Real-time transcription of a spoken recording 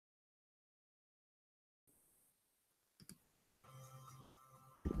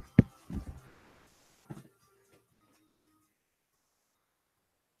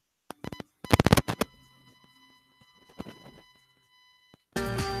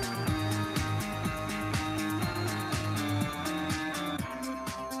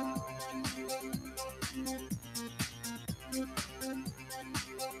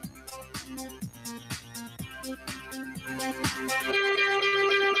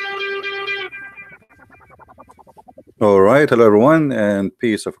All right, hello everyone, and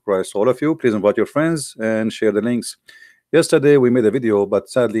peace of Christ to all of you. Please invite your friends and share the links. Yesterday we made a video,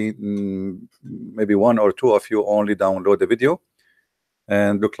 but sadly, maybe one or two of you only download the video,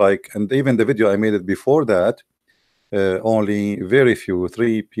 and look like, and even the video I made it before that, only very few,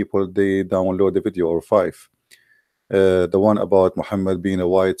 3 people they download the video, or 5. The one about Muhammad being a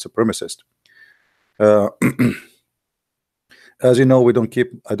white supremacist. Uh, as you know, I don't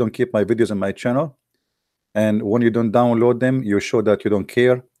keep my videos on my channel. And when you don't download them, you show that you don't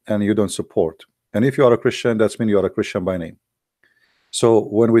care and you don't support. And if you are a Christian, that's mean you are a Christian by name. So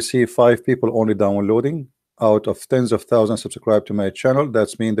when we see 5 people only downloading out of tens of thousands subscribed to my channel,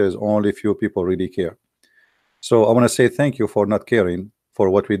 that's mean there's only few people really care. So I want to say thank you for not caring for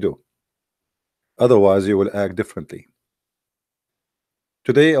what we do. Otherwise, you will act differently.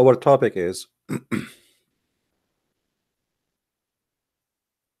 Today, our topic is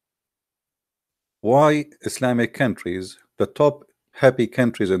why Islamic countries, the top happy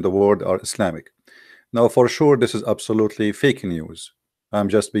countries in the world, are Islamic. Now, for sure, this is absolutely fake news. I'm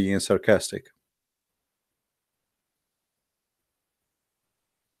just being sarcastic.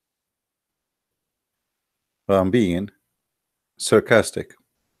 I'm being sarcastic.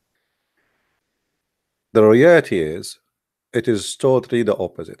 The reality is, it is totally the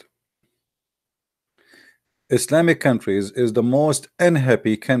opposite. Islamic countries is the most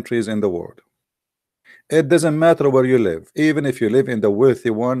unhappy countries in the world. It doesn't matter where you live, even if you live in the wealthy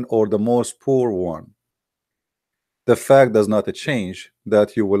one or the most poor one. The fact does not change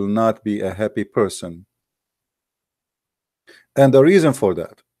that you will not be a happy person. And the reason for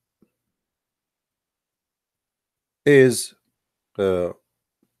that is the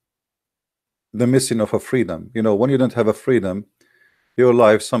missing of a freedom. You know, when you don't have a freedom, your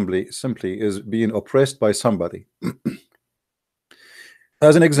life simply is being oppressed by somebody.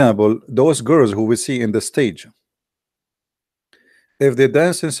 As an example, those girls who we see in the stage, if they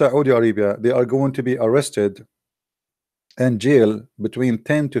dance in Saudi Arabia, they are going to be arrested and jail between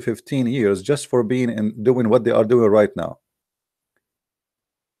 10 to 15 years just for being and doing what they are doing right now.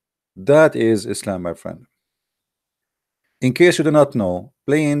 That is Islam, my friend. In case you do not know,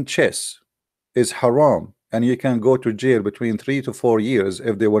 playing chess is haram, and you can go to jail between 3 to 4 years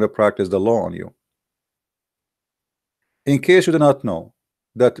if they want to practice the law on you. In case you do not know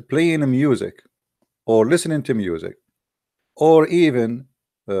that playing music or listening to music or even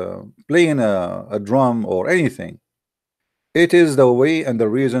playing a drum or anything, it is the way and the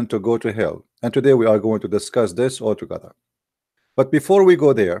reason to go to hell. And today we are going to discuss this all together. But before we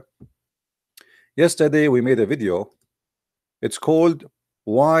go there, yesterday we made a video. It's called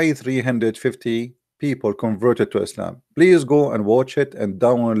Why 350 People Converted to Islam. Please go and watch it and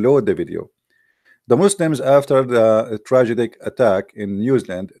download the video. The Muslims, after the tragic attack in New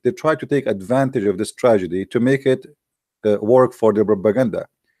Zealand, they tried to take advantage of this tragedy to make it work for their propaganda.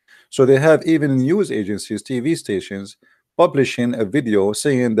 So they have even news agencies, TV stations, publishing a video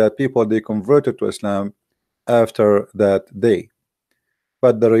saying that people they converted to Islam after that day.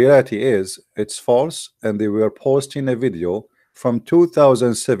 But the reality is it's false, and they were posting a video from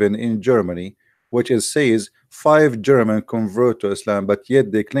 2007 in Germany, which says 5 German convert to Islam, but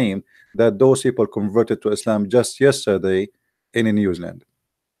yet they claim that those people converted to Islam just yesterday in New Zealand.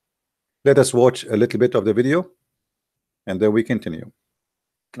 Let us watch a little bit of the video and then we continue.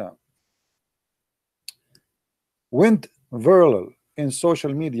 Now, went viral in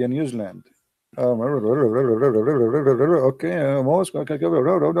social media in New Zealand. Okay,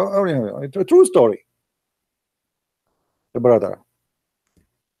 a true story, brother.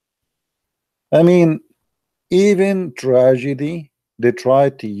 I mean, even tragedy, they try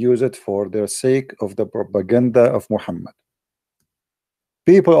to use it for their sake of the propaganda of Muhammad.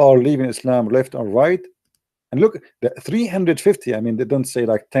 People are leaving Islam left and right. And look, the 350, I mean, they don't say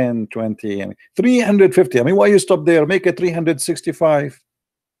like 10, 20, I mean, 350. I mean, why you stop there? Make it 365.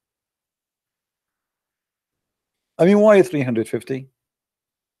 I mean, why 350?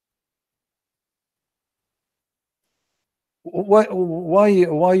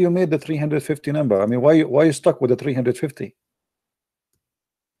 Why you made the 350 number? I mean, why you stuck with the 350?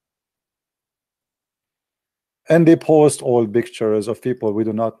 And they post all pictures of people we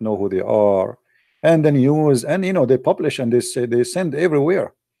do not know who they are, and the news, and you know, they publish and they say, they send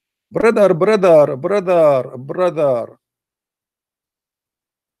everywhere, brother,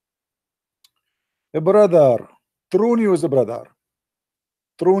 true news, brother,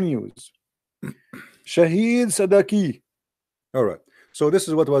 true news. Shahid Sadaki. All right, so this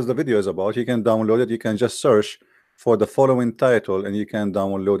is what was the video is about. You can download it. You can just search for the following title and you can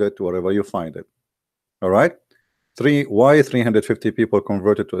download it wherever you find it. All right, Why 350 people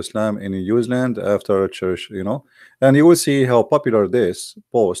converted to Islam in New Zealand after a church, you know? And you will see how popular this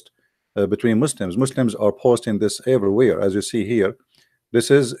post between Muslims. Muslims are posting this everywhere, as you see here.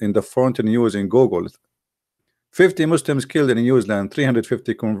 This is in the front news in Google. 50 Muslims killed in New Zealand,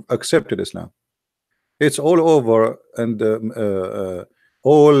 350 accepted Islam. It's all over, and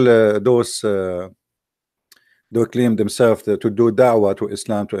all those they claim themselves to do da'wah to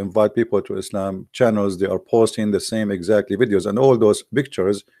Islam, to invite people to Islam channels. They are posting the same exactly videos, and all those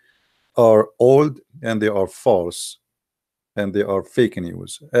pictures are old and they are false and they are fake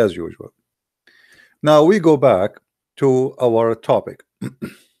news as usual. Now we go back to our topic.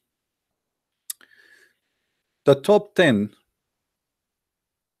 The top 10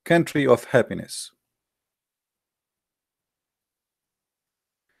 country of happiness.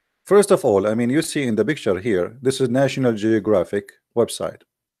 First of all, I mean, you see in the picture here, this is National Geographic website.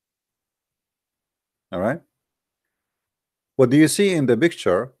 All right. What do you see in the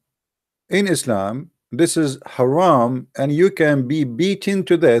picture? In Islam, this is haram, and you can be beaten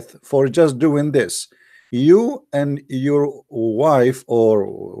to death for just doing this. You and your wife,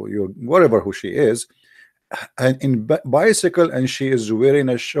 or your whatever who she is, and in bicycle, and she is wearing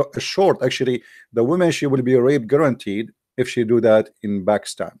a short. Actually, the woman, she will be raped guaranteed if she do that in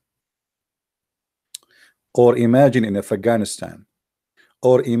Pakistan. Or imagine in Afghanistan,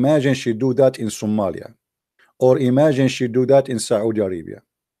 or imagine she do that in Somalia, or imagine she do that in Saudi Arabia.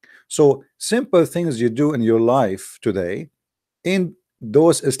 So simple things you do in your life today, in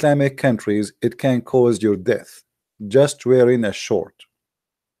those Islamic countries, it can cause your death, just wearing a short.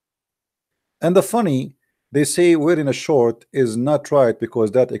 And the funny, they say wearing a short is not right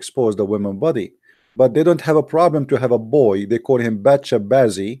because that exposes the woman body, but they don't have a problem to have a boy, they call him Bacha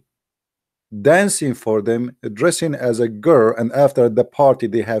Bazi, dancing for them, dressing as a girl, and after the party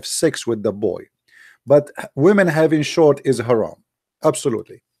they have sex with the boy. But women having short is haram.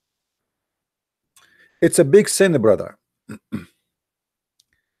 Absolutely. It's a big sin, brother.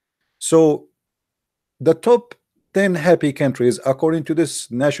 So the top 10 happy countries according to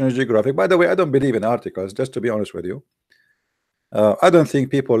this National Geographic. By the way, I don't believe in articles, just to be honest with you. I don't think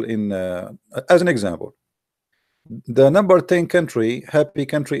people in as an example, the number 10 country, happy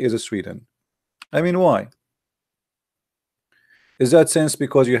country, is Sweden. I mean, why? Is that sense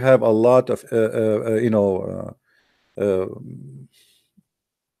because you have a lot of you know,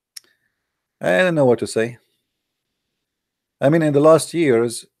 I don't know what to say. I mean, in the last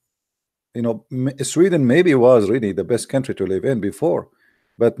years, you know, Sweden maybe was really the best country to live in before,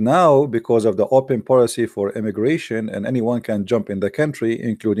 but now because of the open policy for immigration and anyone can jump in the country,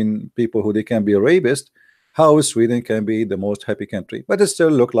 including people who they can be a rapist, how Sweden can be the most happy country, but it still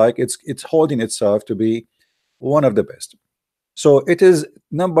look like it's holding itself to be one of the best. So it is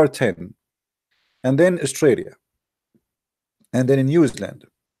number 10, and then Australia, and then New Zealand,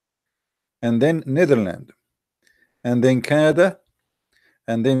 and then Netherlands, and then Canada,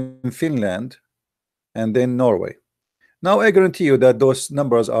 and then Finland, and then Norway. Now I guarantee you that those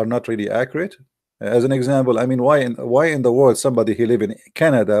numbers are not really accurate. As an example, I mean, why in the world somebody who live in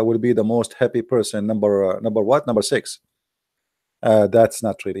Canada will be the most happy person, number what, number 6? That's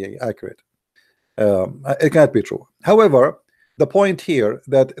not really accurate. It can't be true. However, the point here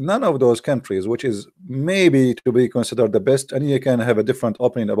that none of those countries, which is maybe to be considered the best, and you can have a different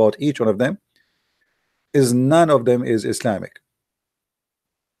opinion about each one of them, is none of them is Islamic.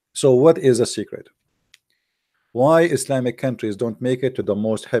 So what is the secret? Why Islamic countries don't make it to the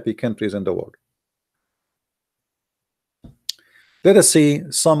most happy countries in the world? Let us see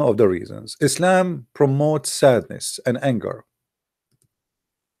some of the reasons. Islam promotes sadness and anger.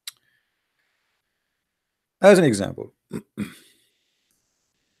 As an example,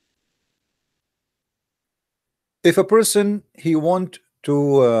 if a person he want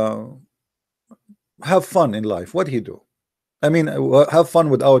to have fun in life, what he do? I mean, have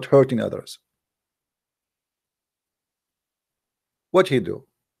fun without hurting others. What he do?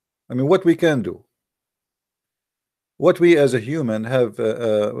 I mean, what we can do? What we as a human have,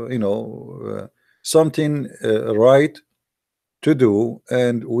 you know, something right to do,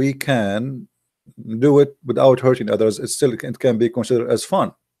 and we can do it without hurting others. It can be considered as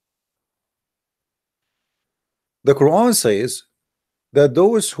fun. The Quran says that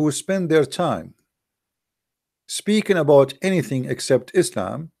those who spend their time speaking about anything except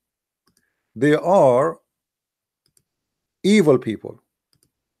Islam, they are evil people.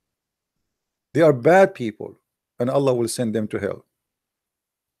 They are bad people, and Allah will send them to hell.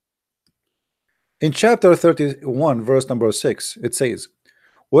 In chapter 31, verse number 6, it says,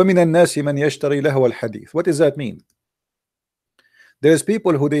 وَمِنَ النَّاسِ مَنْ يَشْتَرِي لَهْوَ الْحَدِيثِ. What does that mean? There's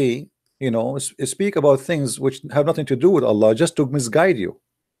people who they speak about things which have nothing to do with Allah just to misguide you.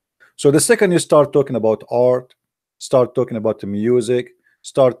 So the second you start talking about art, start talking about the music,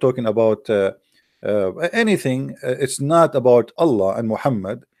 start talking about anything, it's not about Allah and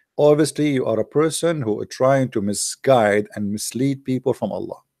Muhammad. Obviously, you are a person who are trying to misguide and mislead people from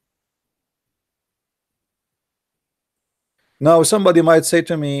Allah. Now, somebody might say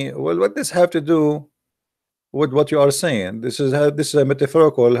to me, "Well, what does have to do with what you are saying? This is a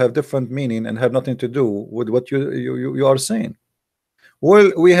metaphorical, have different meaning, and have nothing to do with what you are saying."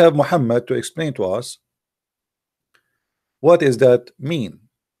 Well, we have Muhammad to explain to us what does that mean.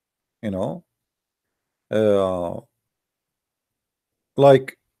 You know, uh,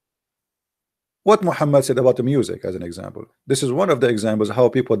 like what Muhammad said about the music, as an example. This is one of the examples how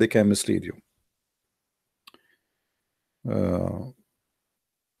people they can mislead you. Uh,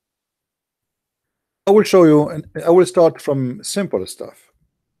 I will show you, and I will start from simple stuff.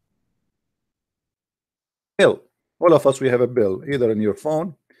 Bill. All of us, we have a bill, either in your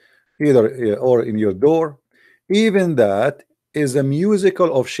phone, either or in your door. Even that is a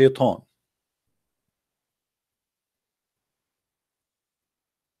musical of shaitan.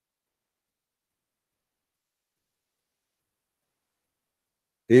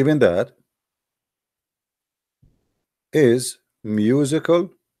 Even that is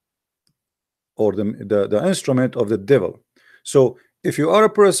musical, or the instrument of the devil. So if you are a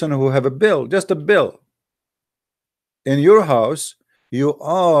person who have a bill, just a bill in your house, you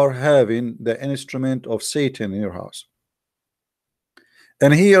are having the instrument of Satan in your house.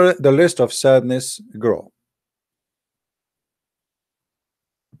 And here the list of sadness grow.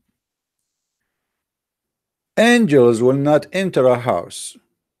 Angels will not enter a house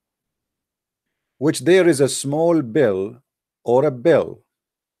which there is a small bell or a bell.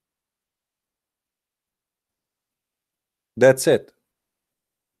 That's it.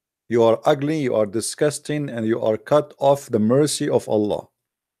 You are ugly, you are disgusting, and you are cut off the mercy of Allah.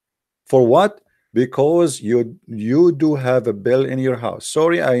 For what? Because you do have a bill in your house.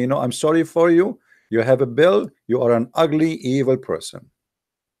 Sorry, I'm sorry for you. You have a bill, you are an ugly, evil person.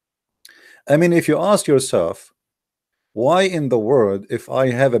 I mean, if you ask yourself, why in the world, if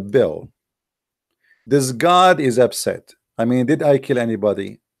I have a bill, this God is upset? I mean, did I kill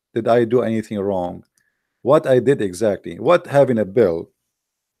anybody? Did I do anything wrong? What I did exactly? What having a bill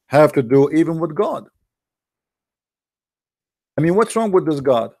have to do even with God? I mean, what's wrong with this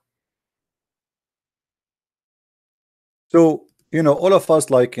God? So, all of us,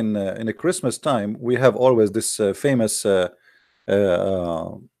 like in a Christmas time, we have always this famous uh,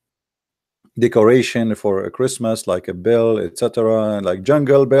 decoration for a Christmas, like a bell, etc., like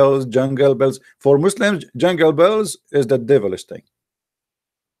jungle bells. Jungle bells for Muslims, jungle bells is the devilish thing.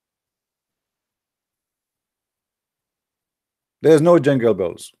 There's no jungle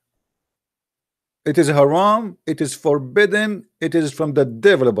bells. It is haram. It is forbidden. It is from the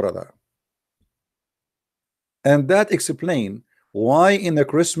devil, brother. And that explain why in the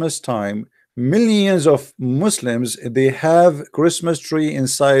Christmas time millions of Muslims they have Christmas tree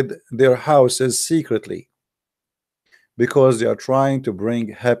inside their houses secretly, because they are trying to bring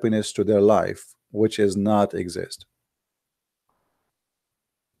happiness to their life, which is not exist.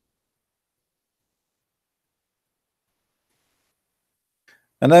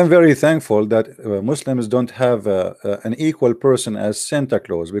 And I'm very thankful that Muslims don't have an equal person as Santa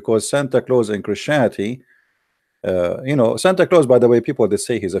Claus, because Santa Claus in Christianity, Santa Claus, by the way, people they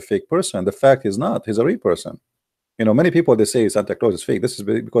say he's a fake person. The fact is not, he's a real person. Many people they say Santa Claus is fake. This is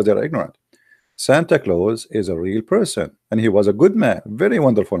because they're ignorant. Santa Claus is a real person, and he was a good man, very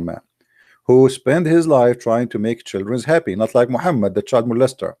wonderful man, who spent his life trying to make children happy, not like Muhammad, the child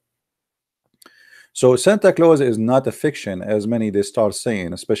molester. So Santa Claus is not a fiction, as many they start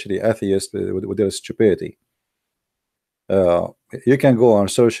saying, especially atheists with their stupidity. Uh, you can go and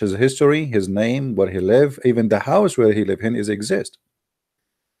search his history, his name, where he lived, even the house where he lived in is exist.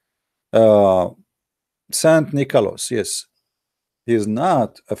 Uh, Saint Nicholas, yes, he is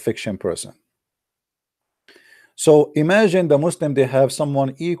not a fiction person. So imagine the Muslim, they have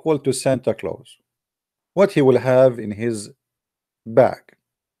someone equal to Santa Claus. What he will have in his bag?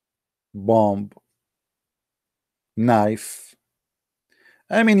 Bomb, knife,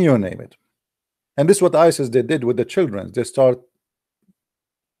 I mean, you name it. And this is what ISIS they did with the children. They start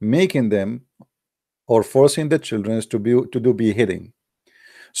making them or forcing the children to do beheading.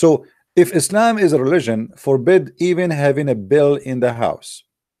 So if Islam is a religion, forbid even having a bell in the house.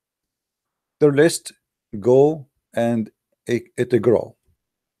 The list go and it grow.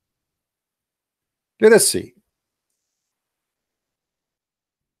 Let us see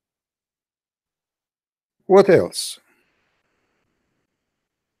what else.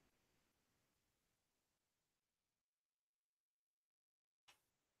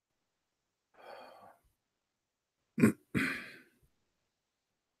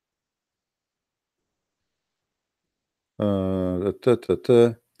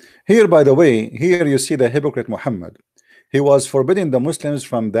 Here, by the way, here you see the hypocrite Muhammad. He was forbidding the Muslims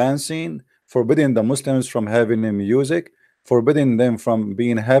from dancing, forbidding the Muslims from having music, forbidding them from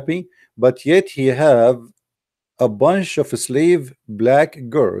being happy, but yet he have a bunch of slave black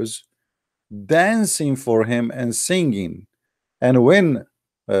girls dancing for him and singing. And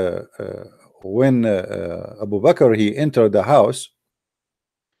uh, uh, when Abu Bakr he entered the house,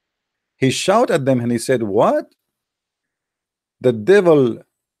 he shouted at them and he said, "What? The devil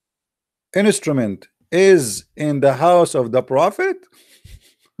instrument is in the house of the Prophet?"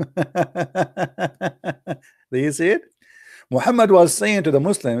 Do you see it? Muhammad was saying to the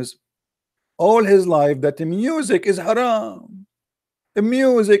Muslims all his life that the music is haram. The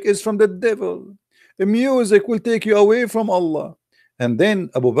music is from the devil. The music will take you away from Allah. And then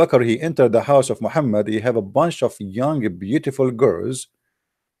Abu Bakr he entered the house of Muhammad. He have a bunch of young beautiful girls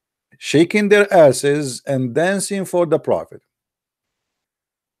shaking their asses and dancing for the Prophet.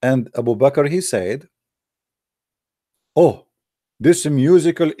 And Abu Bakr he said, "Oh, this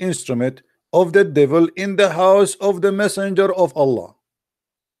musical instrument of the devil in the house of the messenger of Allah."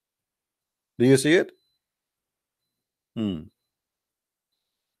 Do you see it? Hmm.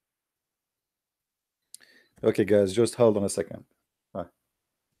 Okay, guys, just hold on a second.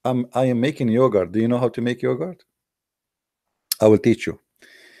 I am making yogurt. Do you know how to make yogurt? I will teach you.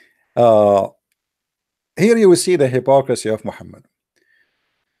 Uh, Here you will see the hypocrisy of Muhammad.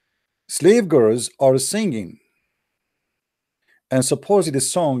 Slave girls are singing, and supposedly the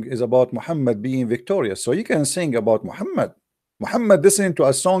song is about Muhammad being victorious. So you can sing about Muhammad. Muhammad listening to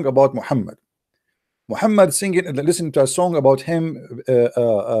a song about Muhammad. Muhammad singing, listening to a song about him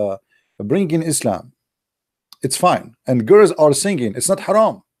bringing Islam. It's fine. And girls are singing. It's not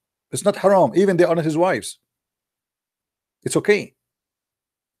haram. It's not haram. Even they are not his wives. It's okay.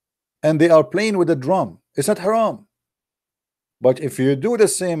 And they are playing with the drum. It's not haram. But if you do the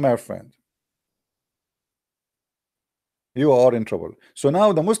same, my friend, you are in trouble. So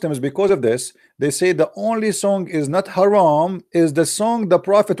now the Muslims, because of this, they say the only song is not haram is the song the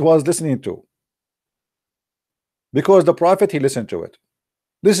Prophet was listening to, because the Prophet he listened to it.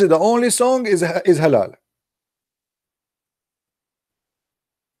 This is the only song is halal.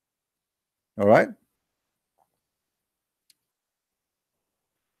 All right.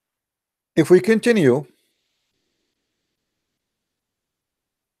 If we continue,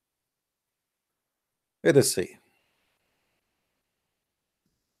 let us see.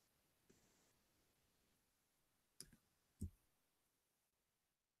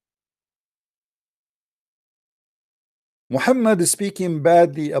 Muhammad is speaking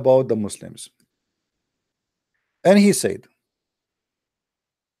badly about the Muslims, and he said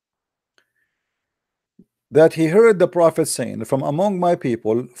that he heard the Prophet saying, "From among my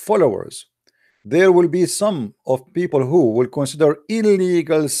people, followers, there will be some of people who will consider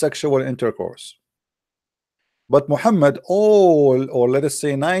illegal sexual intercourse." But Muhammad, all, or let us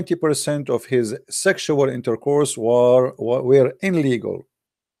say 90% of his sexual intercourse were illegal.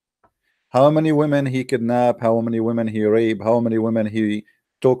 How many women he kidnapped, how many women he raped, how many women he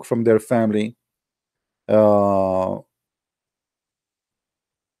took from their family. All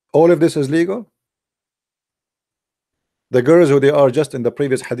of this is legal. The girls who they are just in the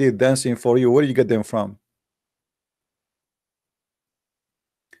previous hadith dancing for you, where do you get them from?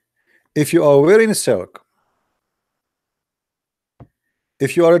 If you are wearing silk,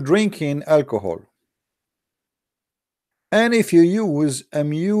 if you are drinking alcohol, and if you use a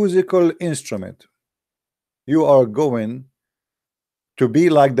musical instrument, you are going to be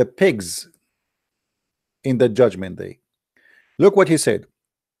like the pigs in the judgment day. Look what he said.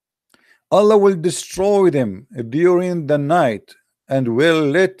 Allah will destroy them during the night and will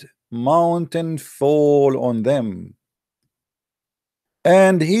let mountain fall on them,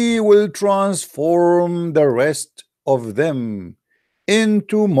 and he will transform the rest of them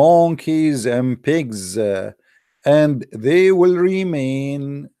into monkeys and pigs, and they will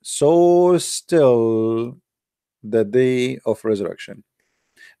remain so still the day of resurrection.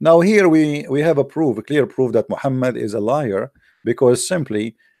 Now here we have a clear proof that Muhammad is a liar, because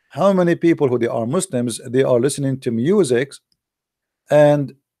simply how many people who they are Muslims, they are listening to music,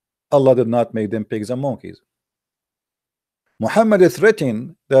 and Allah did not make them pigs and monkeys. Muhammad is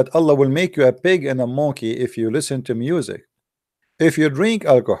threatening that Allah will make you a pig and a monkey if you listen to music, if you drink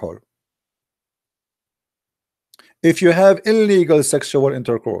alcohol, if you have illegal sexual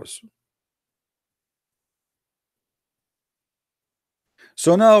intercourse.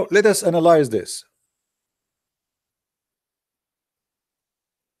 So now let us analyze this.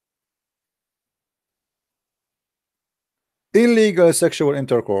 Illegal sexual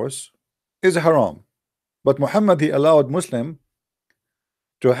intercourse is haram, but Muhammad he allowed Muslim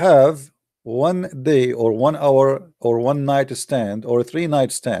to have 1 day or 1 hour or 1 night stand or 3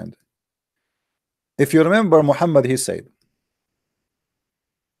 night stand. If you remember, Muhammad, he said,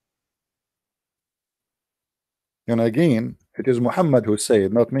 and again, it is Muhammad who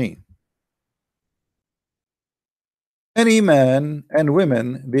said, not me. Any man and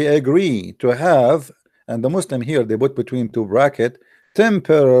women, they agree to have, and the Muslim here, they put between two bracket,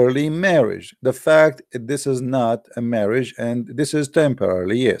 temporarily marriage. The fact this is not a marriage and this is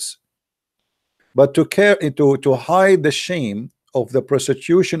temporarily, yes. But to care to hide the shame of the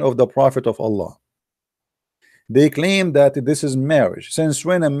prostitution of the Prophet of Allah. They claim that this is marriage. Since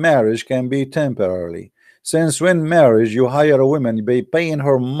when a marriage can be temporarily? Since when marriage you hire a woman by paying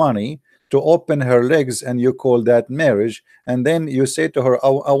her money to open her legs and you call that marriage, and then you say to her,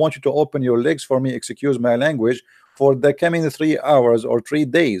 I want you to open your legs for me, excuse my language, for the coming 3 hours or 3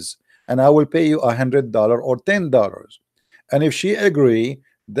 days, and I will pay you $100 or $10. And if she agree,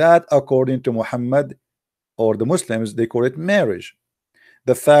 that according to Muhammad or the Muslims, they call it marriage.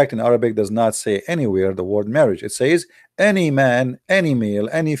 The fact in Arabic does not say anywhere the word marriage. It says any man, any male,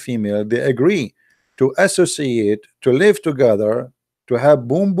 any female, they agree to associate, to live together, to have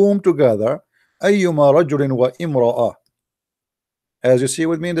boom boom together. أيما رجل وامرأة. As you see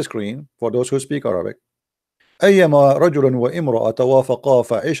with me in the screen, for those who speak Arabic. أيما رجل وامرأة توافقا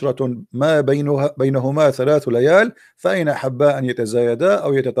فعشرة ما بينهما 3 ليال فإن أحبا أن يتزايدا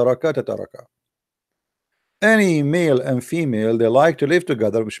أو يتتركا تتركا. Any male and female, they like to live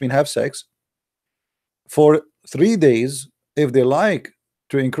together, which means have sex for 3 days. If they like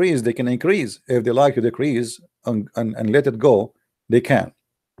to increase, they can increase. If they like to decrease and let it go, they can.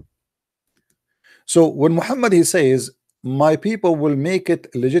 So when Muhammad, he says, my people will make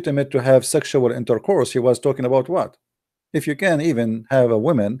it legitimate to have sexual intercourse, he was talking about what? If you can even have a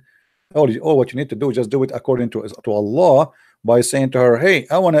woman, all what you need to do is just do it according to Allah, by saying to her, hey,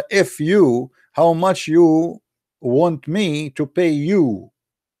 I want to F you, how much you want me to pay you.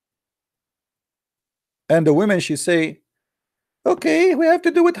 And the women, she say, okay, we have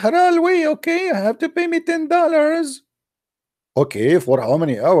to do it halal way. Okay, I have to pay me $10. Okay, for how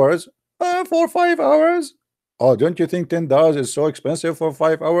many hours? For 5 hours. Oh, don't you think $10 is so expensive for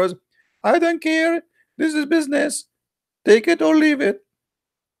 5 hours? I don't care. This is business. Take it or leave it.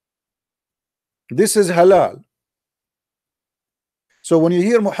 This is halal. So when you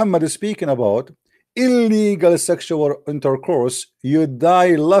hear Muhammad speaking about illegal sexual intercourse, you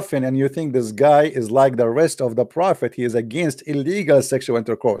die laughing and you think this guy is like the rest of the Prophet. He is against illegal sexual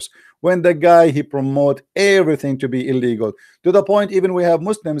intercourse, when the guy, he promote everything to be illegal, to the point even we have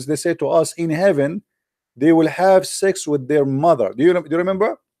Muslims, they say to us in heaven they will have sex with their mother. Do you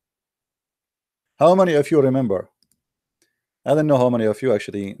remember? How many of you remember? I don't know how many of you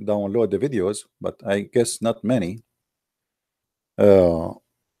actually download the videos, but I guess not many.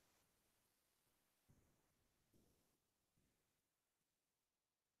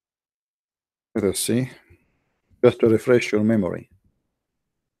 Let us see, just to refresh your memory.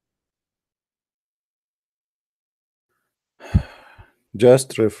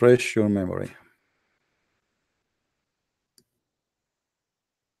 Just refresh your memory.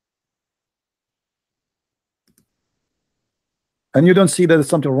 And you don't see that there's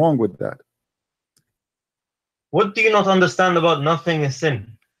something wrong with that. What do you not understand about nothing is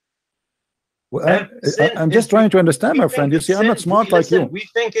sin? Well, I'm just trying to understand, my friend. You see, I'm not smart like you. We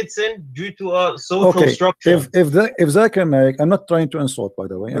think it's sin due to our social structure. If Zakir Naik, I'm not trying to insult, by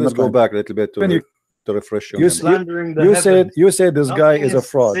the way. Let's go back a little bit to refresh your memory. You said this guy is a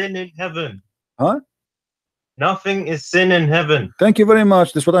fraud. Sin in heaven. Huh? Nothing is sin in heaven. Thank you very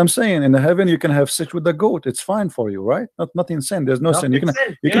much. That's what I'm saying. In the heaven, you can have sex with the goat. It's fine for you, right? Nothing sin. There's no sin. You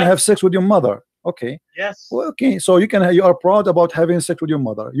can have sex with your mother. Okay. Yes. Well, okay. So you are proud about having sex with your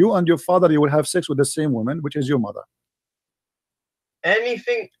mother. You and your father, you will have sex with the same woman, which is your mother.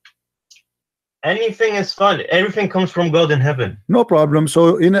 Anything is fine. Everything comes from God in heaven. No problem.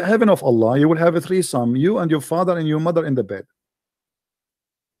 So in the heaven of Allah, you will have a threesome. You and your father and your mother in the bed.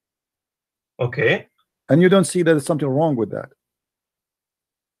 Okay. And you don't see that there's something wrong with that.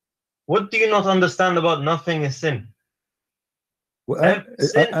 What do you not understand about nothing is sin? Well,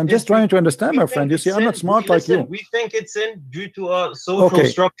 I'm just trying to understand, my friend. You see, I'm not smart like you. We think it's sin due to our social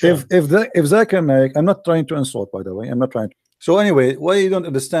structure. If Zakir Naik, I'm not trying to insult, by the way. I'm not trying. So anyway, why you don't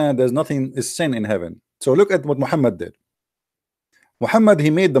understand there's nothing is sin in heaven. So look at what Muhammad did. Muhammad, he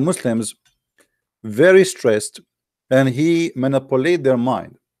made the Muslims very stressed, and he manipulated their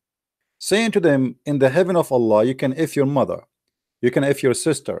mind, saying to them, in the heaven of Allah, you can F your mother, you can F your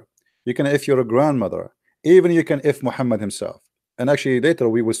sister, you can F your grandmother, even you can F Muhammad himself. And actually later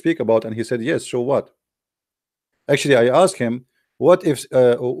we will speak about, and he said, yes, so what? Actually, I asked him, What if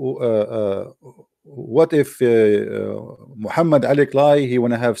Muhammad Ali Clay, he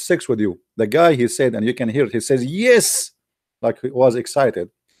wanna have sex with you? The guy, he said, and you can hear it, he says yes, like he was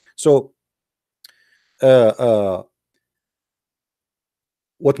excited. So uh,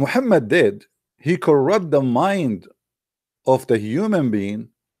 what Muhammad did, he corrupt the mind of the human being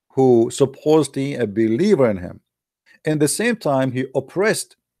who supposedly a believer in him. In the same time, he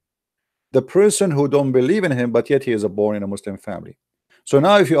oppressed the person who don't believe in him, but yet he is born in a Muslim family. So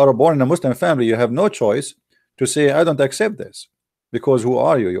now if you are born in a Muslim family, you have no choice to say I don't accept this, because who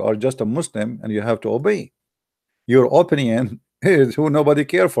are you? You are just a Muslim and you have to obey. Your opinion is who, nobody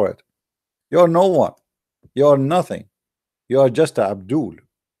care for it. You're no one. You're nothing. You are just a Abdul.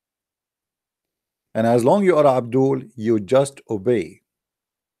 And as long you are Abdul, you just obey.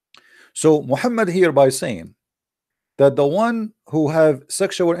 So Muhammad here by saying that the one who have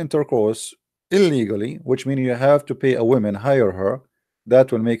sexual intercourse illegally, which means you have to pay a woman, hire her,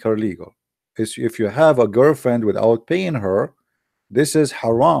 that will make her legal. Is if you have a girlfriend without paying her, this is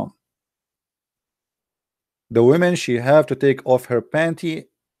haram. The woman, she have to take off her panty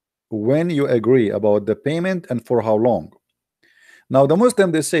when you agree about the payment and for how long. Now the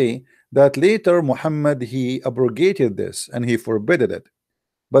Muslim, they say that later Muhammad, he abrogated this and he forbidden it.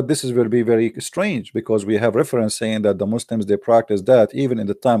 But this is will be very strange, because we have reference saying that the Muslims, they practice that even in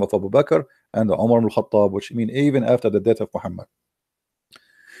the time of Abu Bakr and Umar al-Khattab, which mean even after the death of Muhammad.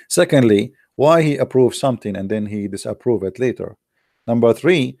 Secondly, why he approved something and then he disapprove it later? Number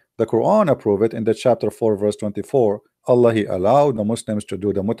three, the Quran approve it in the chapter 4 verse 24. Allah, he allowed the Muslims to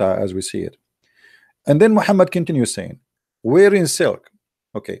do the mut'a as we see it. And then Muhammad continues saying, wearing silk.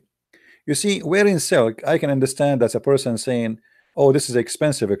 Okay, you see, wearing silk, I can understand as a person saying, oh, this is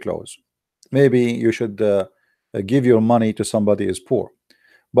expensive clothes, maybe you should give your money to somebody is poor.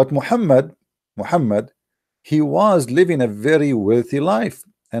 But Muhammad, he was living a very wealthy life,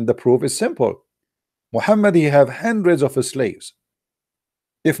 and the proof is simple. Muhammad, he have hundreds of slaves,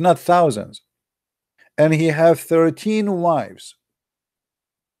 if not thousands, and he have 13 wives.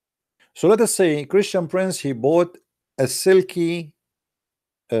 So let us say Christian Prince, he bought a silky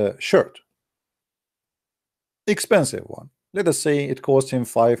shirt, expensive one. Let us say it cost him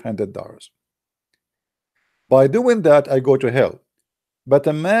 $500. By doing that, I go to hell. But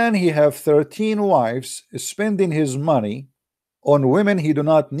a man, he have 13 wives, spending his money on women he do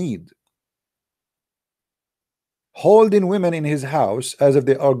not need, holding women in his house as if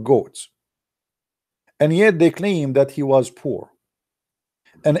they are goats, and yet they claim that he was poor.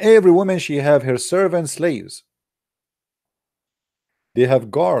 And every woman, she have her servant slaves, they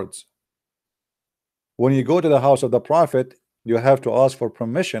have guards. When you go to the house of the prophet, you have to ask for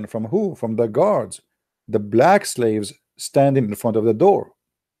permission from who? From the guards, the black slaves standing in front of the door.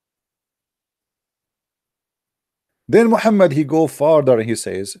 Then Muhammad, he go farther and he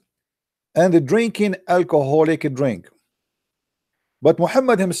says, and drinking alcoholic drink. But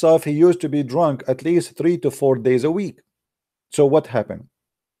Muhammad himself, he used to be drunk at least 3 to 4 days a week. So what happened?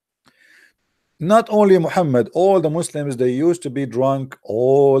 Not only Muhammad, all the Muslims, they used to be drunk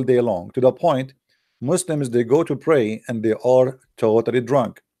all day long, to the point Muslims, they go to pray and they are totally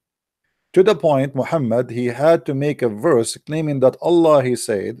drunk. To the point Muhammad, he had to make a verse claiming that Allah, he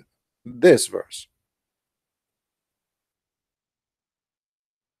said this verse,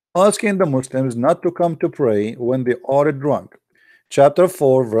 asking the Muslims not to come to pray when they are drunk. Chapter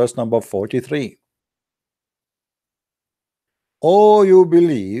 4 verse number 43. Oh, you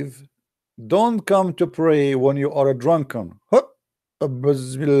believe, don't come to pray when you are drunken.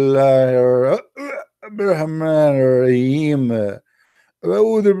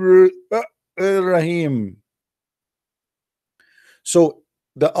 So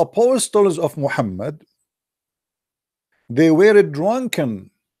the apostles of Muhammad, they were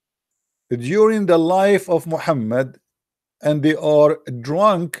drunken during the life of Muhammad, and they are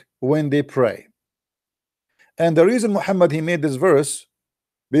drunk when they pray. And the reason Muhammad, he made this verse,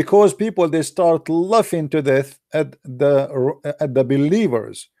 because people, they start laughing to death at the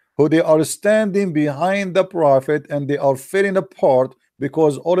believers who they are standing behind the prophet, and they are falling apart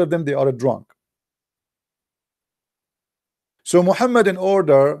because all of them, they are drunk. So Muhammad, in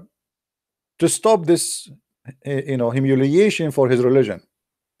order to stop this humiliation for his religion,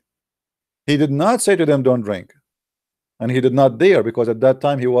 he did not say to them don't drink, and he did not dare, because at that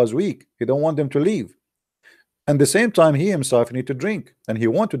time he was weak. He don't want them to leave. And the same time, he himself need to drink, and he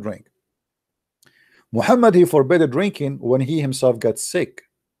want to drink. Muhammad, he forbade drinking when he himself got sick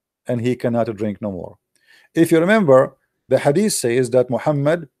and he cannot drink no more. If you remember, the hadith says that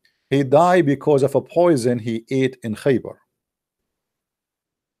Muhammad, he died because of a poison he ate in Khaybar.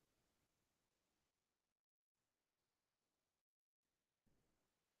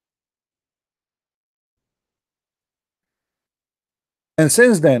 And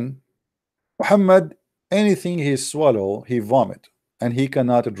since then, Muhammad, anything he swallow, he vomit, and he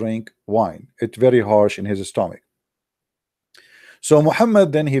cannot drink wine. It's very harsh in his stomach. So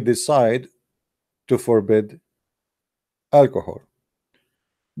Muhammad then he decide to forbid alcohol.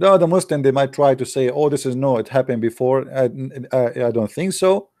 The other Muslim they might try to say, "Oh, this is no, it happened before." I don't think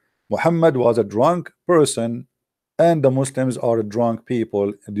so. Muhammad was a drunk person, and the Muslims are drunk people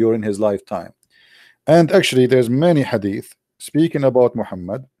during his lifetime. And actually, there's many hadith speaking about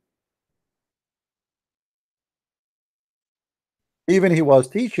Muhammad. Even he was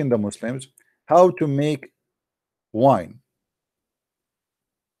teaching the Muslims how to make wine.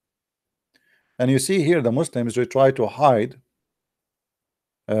 And you see here the Muslims they try to hide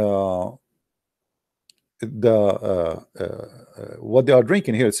uh, what they are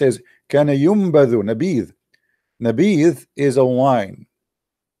drinking here. It says kana yumbadhu nabidh. Nabidh is a wine.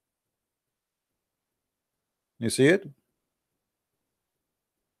 You see it?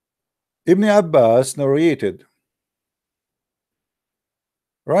 Ibn Abbas narrated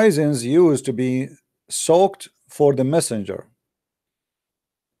raisins used to be soaked for the messenger.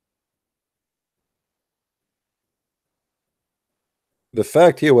 The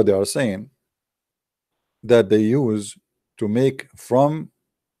fact here what they are saying that they use to make from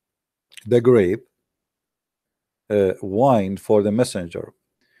the grape wine for the messenger,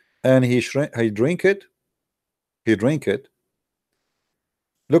 and he drink it. He drink it.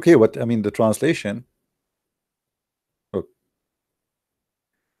 Look here what I mean the translation. Look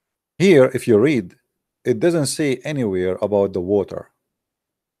here, if you read, it doesn't say anywhere about the water.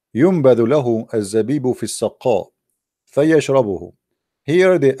 ينبذ له الزبيب في السقاء فيشربه.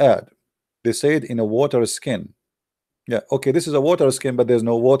 Here they add, they said in a water skin. Yeah, okay, this is a water skin, but there's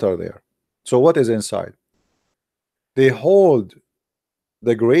no water there. So what is inside? They hold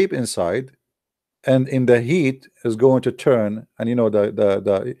the grape inside, and in the heat is going to turn, and you know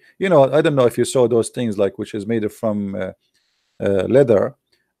the you know, I don't know if you saw those things like which is made from leather,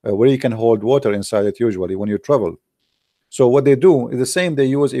 where you can hold water inside it usually when you travel. So what they do is the same they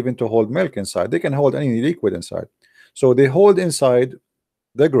use even to hold milk inside. They can hold any liquid inside. So they hold inside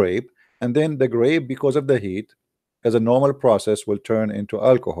the grape, and then the grape, because of the heat, as a normal process, will turn into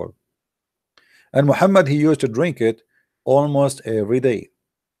alcohol. And Muhammad he used to drink it almost every day.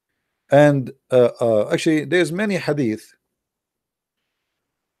 And actually, there's many hadith.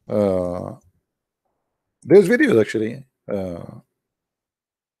 Uh, there's videos actually.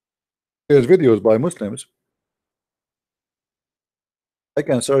 There's videos by Muslims. I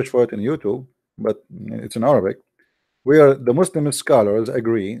can search for it in YouTube, but it's in Arabic, where the Muslim scholars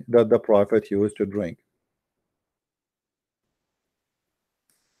agree that the Prophet used to drink.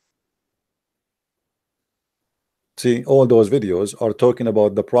 See, all those videos are talking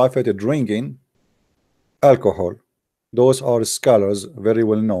about the Prophet drinking alcohol. Those are scholars, very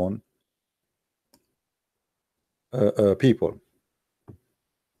well known people.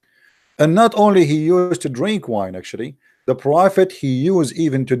 And not only he used to drink wine, actually, the Prophet he used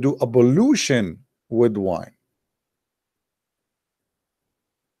even to do ablution with wine.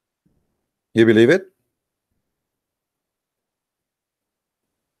 You believe it?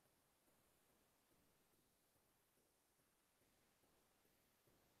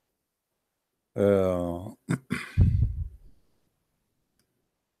 Uh,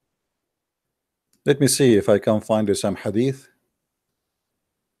 let me see if I can find some hadith.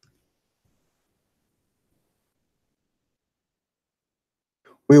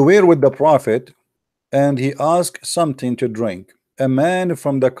 We were with the Prophet, and he asked something to drink. A man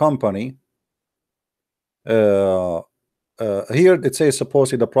from the company, uh, here it says,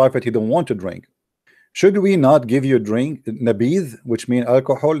 supposedly the Prophet he don't want to drink. Should we not give you a drink, nabidh, which means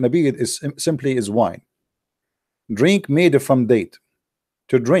alcohol? Nabidh is simply is wine. Drink made from date.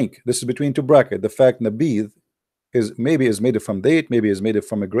 To drink, this is between two brackets. The fact nabidh is maybe is made from date, maybe is made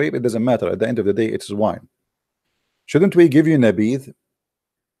from a grape. It doesn't matter. At the end of the day, it's wine. Shouldn't we give you nabidh?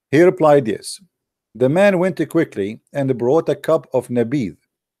 He replied, yes. The man went quickly and brought a cup of nabidh.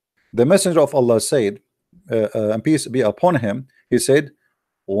 The messenger of Allah said, and peace be upon him, he said,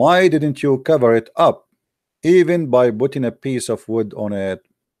 why didn't you cover it up, even by putting a piece of wood on it?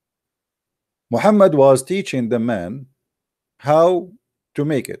 Muhammad was teaching the man how to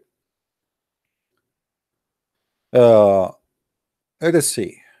make it. Uh, let us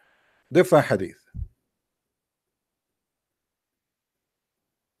see. Different hadith.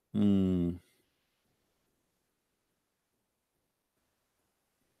 Hmm.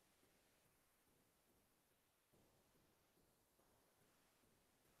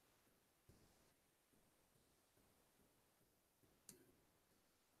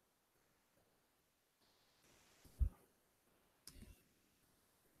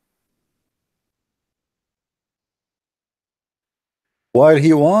 while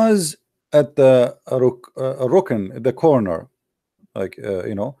he was at the rukn, the corner, like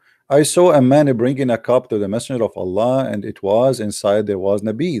I saw a man bringing a cup to the messenger of Allah, and it was inside there was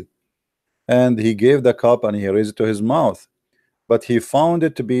nabid, and he gave the cup and he raised it to his mouth, but he found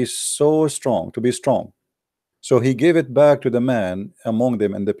it to be so strong, to be strong, so he gave it back to the man among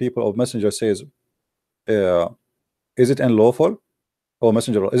them, and the people of messenger says, uh, is it unlawful, oh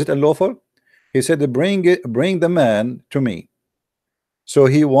messenger, is it unlawful? He said, bring it, bring the man to me. So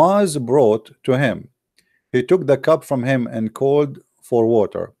he was brought to him. He took the cup from him and called for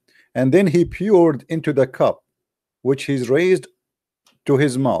water, and then he poured into the cup, which he raised to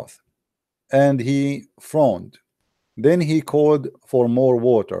his mouth, and he frowned. Then he called for more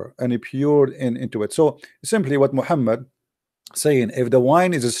water, and he poured into it. So simply what Muhammad saying, if the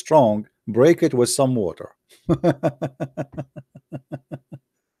wine is strong, break it with some water.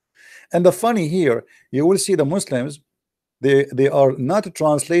 And the funny here, you will see the Muslims, they are not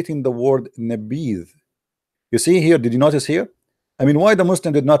translating the word nabid. You see here, did you notice here? I mean, why the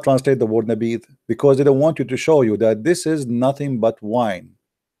Muslim did not translate the word nabid? Because they don't want you to show you that this is nothing but wine.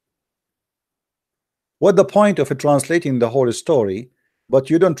 What the point of it translating the whole story, but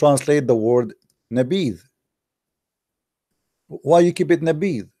you don't translate the word nabid? Why you keep it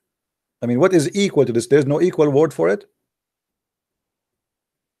nabid? I mean, what is equal to this? There's no equal word for it.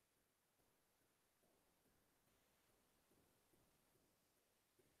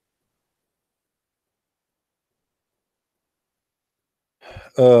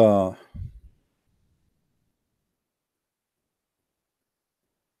 Uh,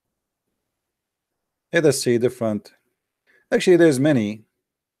 Let us see different. Actually, there's many.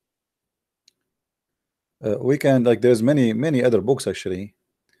 We can like there's many other books actually,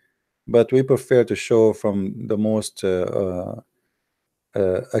 but we prefer to show from the most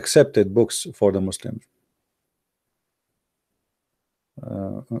accepted books for the Muslims.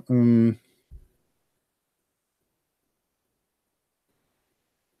 Uh, um,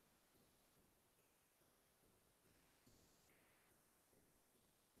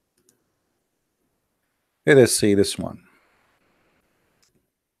 Let us see this one.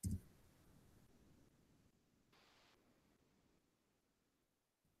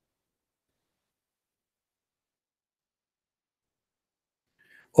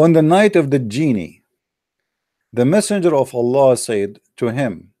 On the night of the genie, the messenger of Allah said to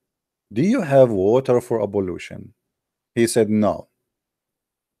him, do you have water for ablution? He said, no,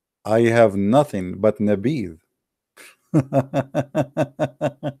 I have nothing but nabid.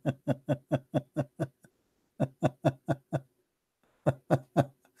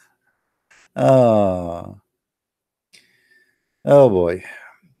 Ah, oh boy.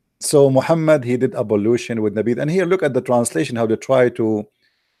 So Muhammad, he did ablution with nabid, and here look at the translation how they try to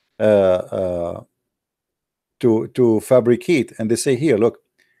uh, uh, fabricate, and they say here, look,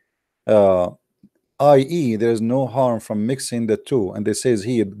 uh, i.e. there is no harm from mixing the two, and they says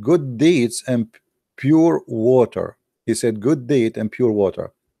here good deeds and pure water. He said good deed and pure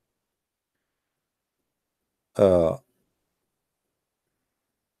water. uh,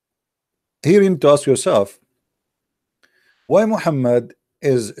 Here you need to ask yourself why Muhammad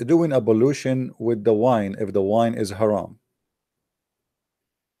is doing ablution with the wine if the wine is haram.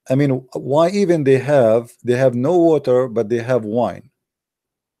 I mean, why even they have no water but they have wine?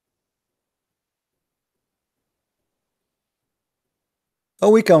 Oh,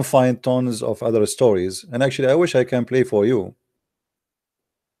 we can find tons of other stories, and actually I wish I can play for you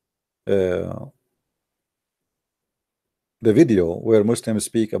uh, the video where Muslims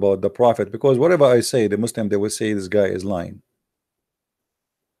speak about the Prophet, because whatever I say, the Muslim, they will say this guy is lying.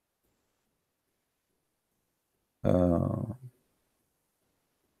 uh,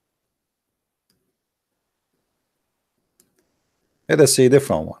 Let us see a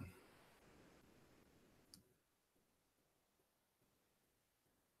different one.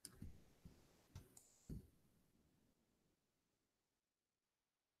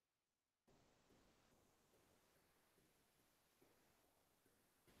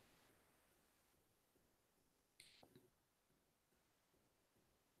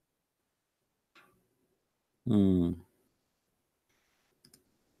 Hmm.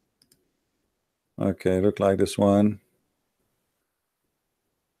 Okay, look like this one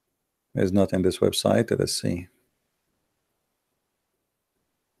is not in this website. Let us see.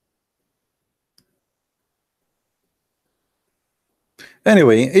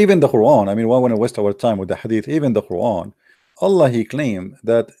 Anyway, even the Quran, I mean, why want to waste our time with the hadith? Even the Quran, Allah, he claimed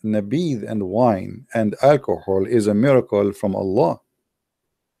that nabid and wine and alcohol is a miracle from Allah.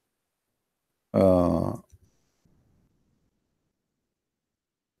 uh,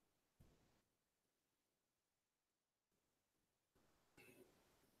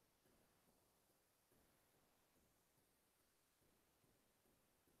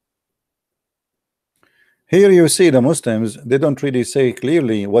 Here you see the Muslims, they don't really say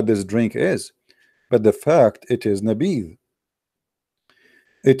clearly what this drink is, but the fact it is nabid.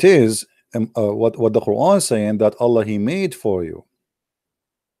 It is what the Quran is saying, that Allah He made for you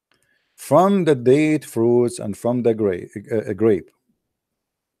from the date fruits and from the grape,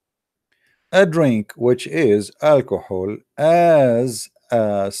 a drink which is alcohol, as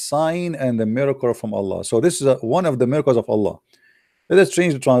a sign and a miracle from Allah. So this is one of the miracles of Allah. Let us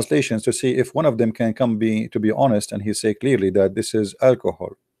change the translations to see if one of them can come to be honest, and he say clearly that this is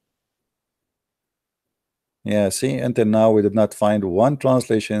alcohol. Yeah, see, until now we did not find one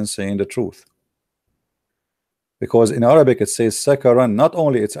translation saying the truth, because in Arabic it says sakaran. Not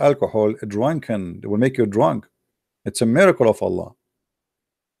only it's alcohol, drunken, it will make you drunk. It's a miracle of Allah.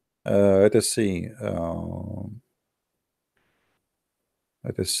 Let us see.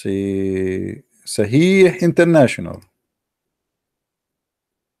 Let us see. Sahih International.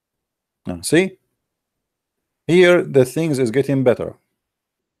 See, here the things is getting better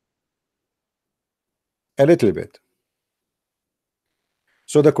a little bit.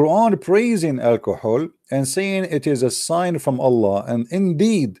 So the Quran praising alcohol and saying it is a sign from Allah, and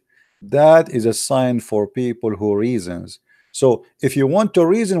indeed that is a sign for people who reasons. So if you want to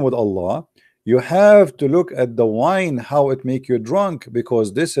reason with Allah, you have to look at the wine, how it make you drunk,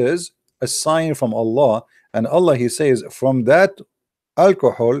 because this is a sign from Allah, and Allah He says from that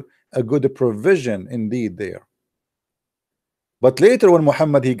alcohol a good provision indeed there. But later when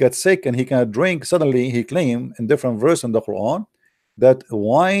Muhammad he got sick and he cannot drink, suddenly he claimed in different verse in the Quran that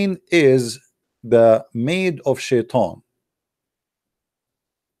wine is the made of shaitan.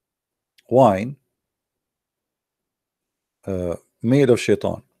 Wine made of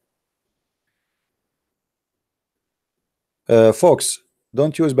shaitan. Folks,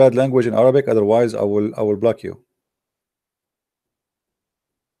 don't use bad language in Arabic, otherwise I will block you.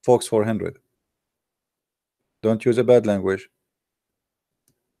 Folks 400. Don't use a bad language.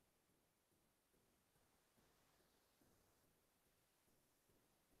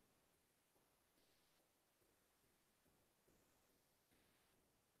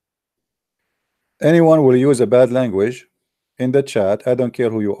 Anyone will use a bad language in the chat, I don't care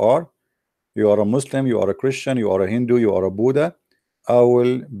who you are. You are a Muslim, you are a Christian, you are a Hindu, you are a Buddha, I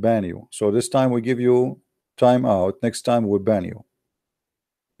will ban you. So this time we give you time out. Next time we'll ban you.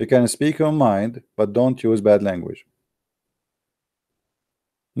 You can speak your mind, but don't use bad language.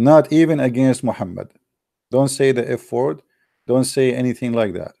 Not even against Muhammad. Don't say the F word. Don't say anything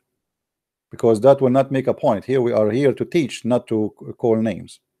like that, because that will not make a point. Here we are here to teach, not to call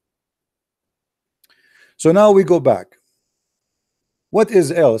names. So now we go back. What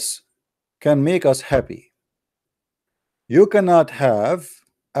is else can make us happy? You cannot have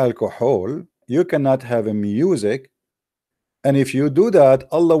alcohol, you cannot have a music, and if you do that,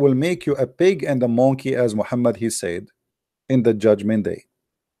 Allah will make you a pig and a monkey, as Muhammad he said in the judgment day.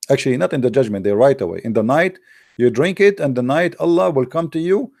 Actually, not in the judgment day, right away. In the night, you drink it, and the night Allah will come to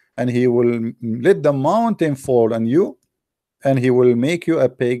you and He will let the mountain fall on you, and He will make you a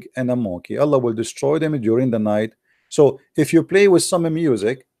pig and a monkey. Allah will destroy them during the night. So if you play with some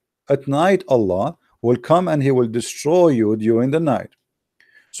music at night, Allah will come and He will destroy you during the night.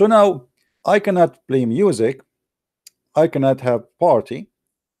 So now I cannot play music, I cannot have party,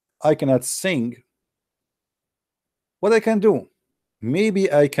 I cannot sing. What I can do?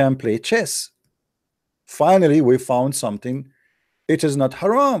 Maybe I can play chess. Finally we found something. It is not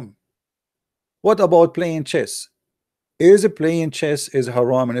haram. What about playing chess? Is playing chess is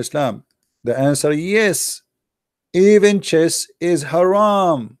haram in Islam? The answer, yes. Even chess is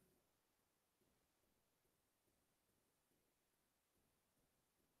haram.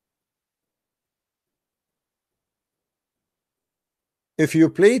 If you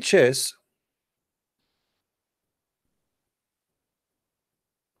play chess,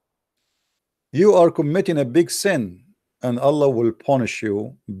 you are committing a big sin, and Allah will punish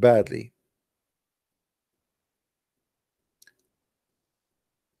you badly.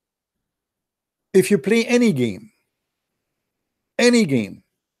 If you play any game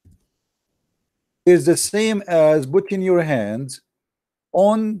is the same as putting your hands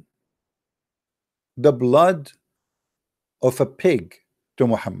on the blood of a pig to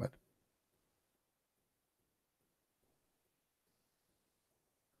Muhammad.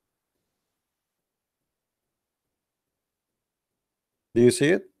 Do you see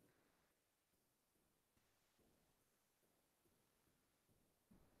it?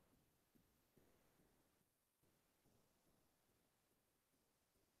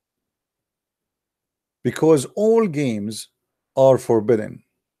 Because all games are forbidden.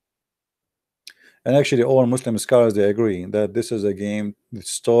 And actually all Muslim scholars, they agree that this is a game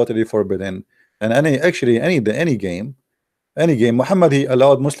that's totally forbidden. And any actually any game, Muhammad, he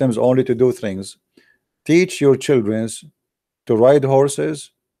allowed Muslims only to do things: teach your children to ride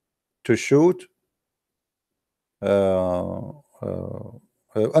horses, to shoot, and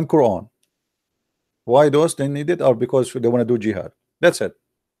Quran. Why those they need it? Or because they want to do jihad. That's it.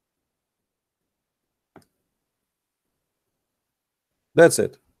 That's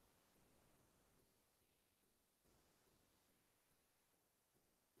it.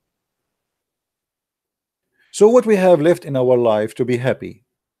 So what we have left in our life to be happy?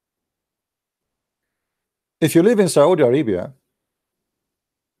 If you live in Saudi Arabia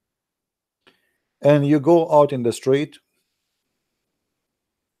and you go out in the street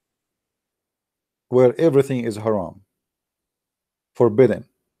where everything is haram, forbidden.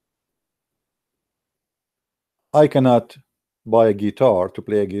 I cannot buy a guitar to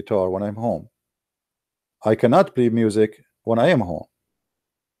play a guitar when I'm home. I cannot play music when I am home.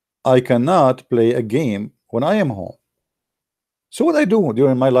 I cannot play a game when I am home. So what I do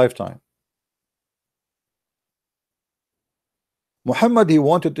during my lifetime? Muhammad, he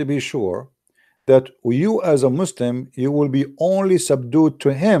wanted to be sure that you as a Muslim, you will be only subdued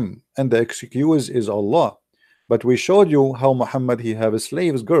to him, and the excuse is Allah. But we showed you how Muhammad, he have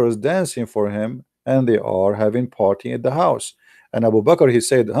slaves, girls dancing for him, and they are having party at the house. And Abu Bakr, he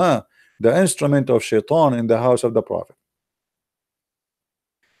said, the instrument of shaitan in the house of the Prophet.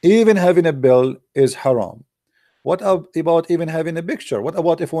 Even having a bell is haram. What about even having a picture? What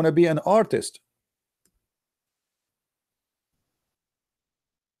about if you want to be an artist?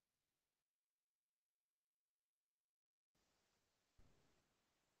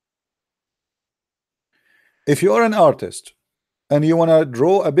 If you are an artist and you want to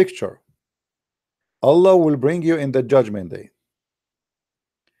draw a picture, Allah will bring you in the judgment day,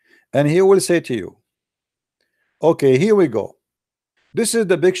 and he will say to you, okay, here we go. This is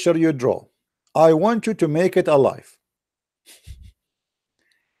the picture you draw. I want you to make it alive.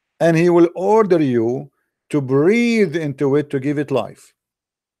 And he will order you to breathe into it to give it life.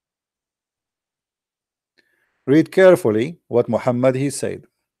 Read carefully what Muhammad he said.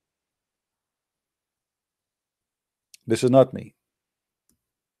 This is not me.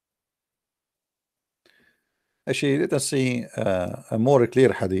 Actually, let us see a more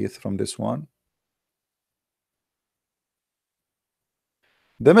clear hadith from this one.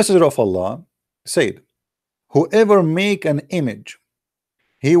 The Messenger of Allah said, whoever make an image,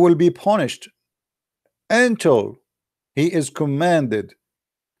 he will be punished until he is commanded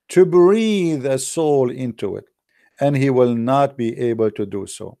to breathe a soul into it, and he will not be able to do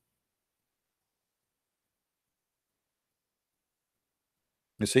so.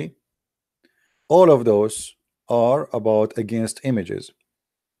 You see, all of those are about against images.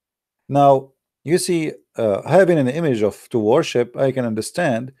 Now you see, having an image of to worship, I can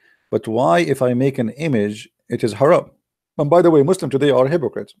understand, but why if I make an image it is haram? And by the way, Muslims today are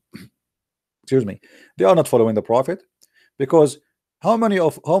hypocrites. Excuse me, they are not following the Prophet, because how many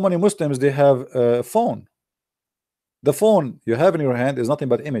Muslims they have a phone? The phone you have in your hand is nothing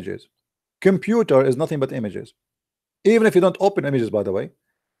but images. Computer is nothing but images, even if you don't open images, by the way,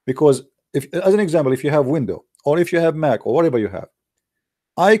 because if, as an example, if you have Windows or if you have Mac or whatever you have,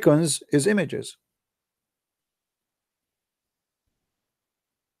 icons is images.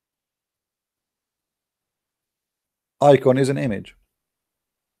 Icon is an image.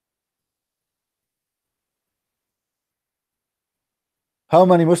 How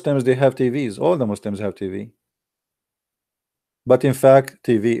many Muslims they have TVs? All the Muslims have TV, but in fact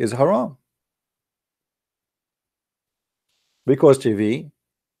TV is haram, because TV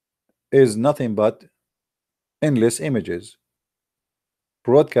is nothing but endless images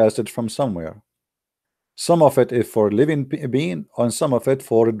broadcasted from somewhere. Some of it is for living being, and some of it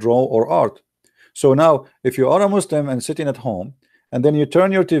for draw or art. So now if you are a Muslim and sitting at home, and then you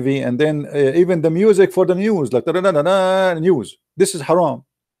turn your TV, and then even the music for the news, like da, da, da, da, da, news, this is haram.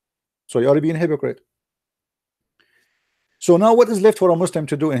 So you are being hypocrite. So now what is left for a Muslim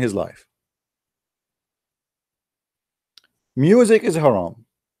to do in his life? Music is haram,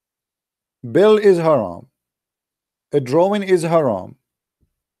 bill is haram, a drawing is haram,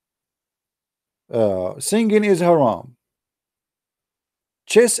 singing is haram,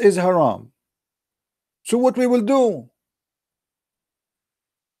 chess is haram. So what we will do?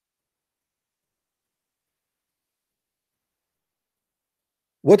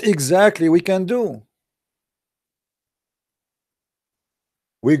 What exactly we can do?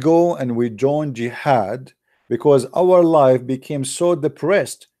 We go and we join jihad because our life became so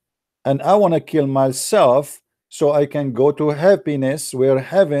depressed, and I want to kill myself so I can go to happiness, where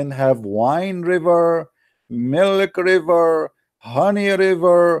heaven have wine river, milk river, honey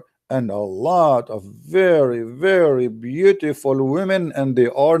river, and a lot of very, very beautiful women, and they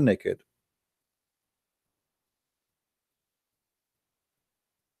are naked.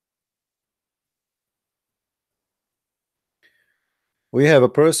 We have a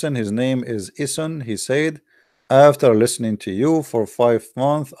person, his name is Ison. He said, after listening to you for 5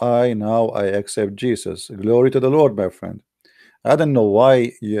 months, I accept Jesus. Glory to the Lord, my friend. I don't know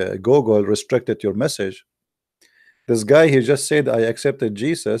why Google restricted your message. This guy, he just said, I accepted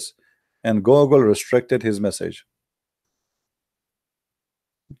Jesus, and Google restricted his message.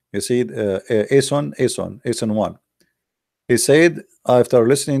 You see, Ison 1. He said, after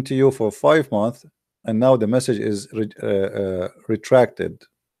listening to you for 5 months, and now the message is retracted.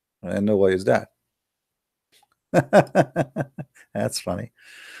 I know why is that. That's funny.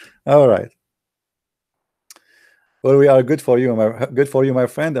 All right. Well, we are good for you, my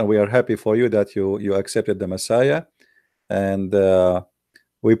friend, and we are happy for you that you accepted the Messiah, and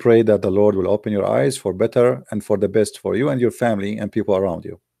we pray that the Lord will open your eyes for better and for the best for you and your family and people around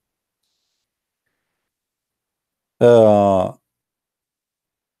you. Uh,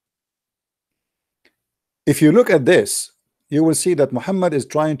 if you look at this, you will see that Muhammad is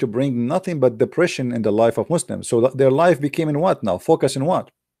trying to bring nothing but depression in the life of Muslims. So that their life became in what now? Focus in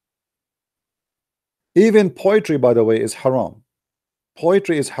what? Even poetry, by the way, is haram.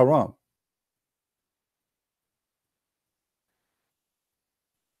 Poetry is haram.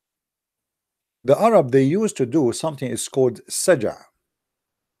 The Arab, they used to do something is called saja.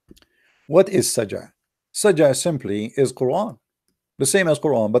 What is saja? Saja simply is Quran, the same as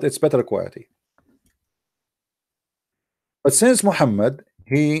Quran, but it's better quality. But since Muhammad,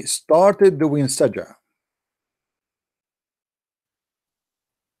 he started doing saja.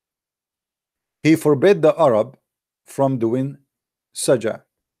 He forbid the Arab from doing saja.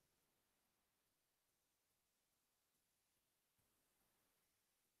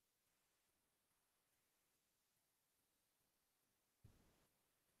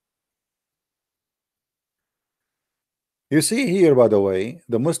 You see here, by the way,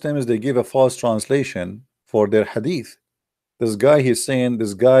 the Muslims, they give a false translation for their hadith. This guy, he's saying,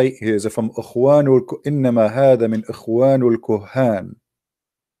 this guy, he is from Ikhwanul Innama hada min Ikhwanul Kuhan.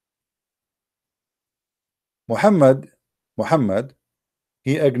 Muhammad,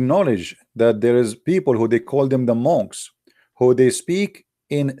 he acknowledged that there is people who they call them the monks, who they speak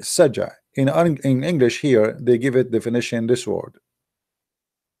in saja. In English here, they give it definition this word.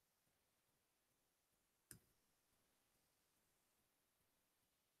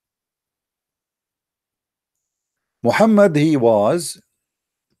 Muhammad, he was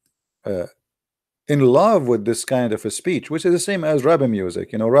in love with this kind of a speech, which is the same as rap music,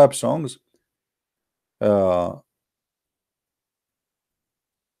 rap songs. But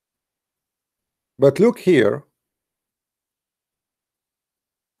look here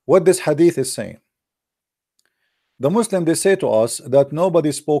what this hadith is saying. The Muslim, they say to us that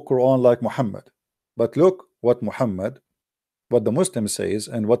nobody spoke Quran like Muhammad. But look what the Muslim says,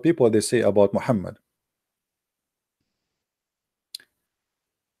 and what people they say about Muhammad.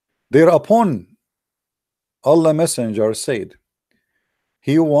 Thereupon Allah Messenger said,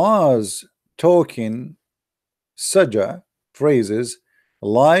 he was talking saja phrases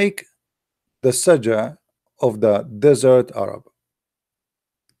like the saja of the desert Arab.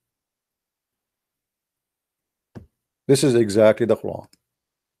 This is exactly the Quran,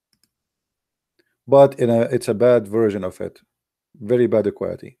 but it's a bad version of it, very bad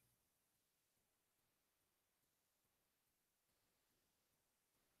quality.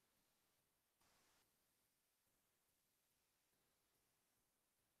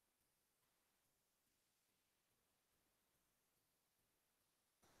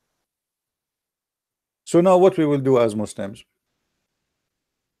 So now what we will do as Muslims,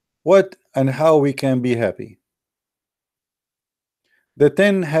 what and how we can be happy. The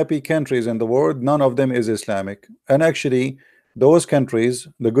 10 happy countries in the world, none of them is Islamic, and actually those countries,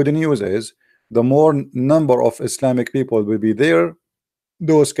 the good news is the more number of Islamic people will be there,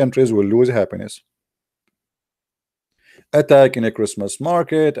 those countries will lose happiness. Attack in a Christmas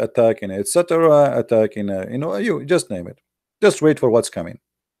market, attack in etc., attack in a, you just name it. Just wait for what's coming.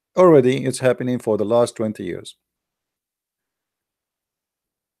 Already it's happening for the last 20 years.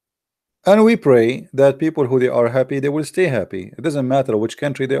 And we pray that people who they are happy, they will stay happy. It doesn't matter which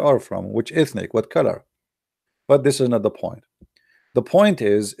country they are from, which ethnic, what color. But this is not the point. The point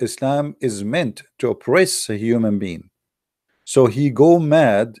is Islam is meant to oppress a human being. So he go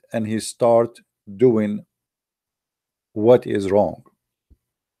mad and he start doing what is wrong.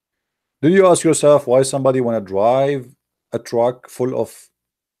 Do you ask yourself why somebody want to drive a truck full of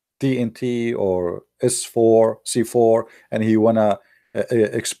TNT or S4, C4, and he wanna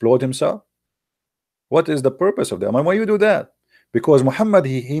explode himself? What is the purpose of that? I mean, why you do that? Because Muhammad,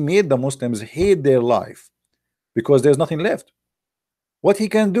 he made the Muslims hate their life because there's nothing left. What he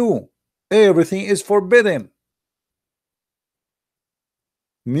can do? Everything is forbidden.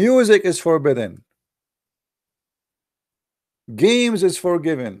 Music is forbidden. Games is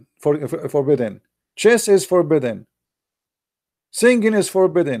forbidden. Chess is forbidden. Singing is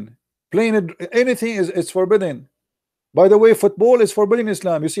forbidden. Playing anything is forbidden. By the way, football is forbidden in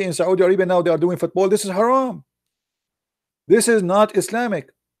Islam. You see, in Saudi Arabia now they are doing football. This is haram. This is not Islamic.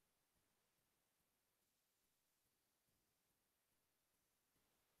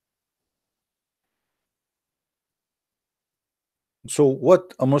 So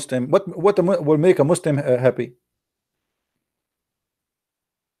what a Muslim, will make a Muslim happy?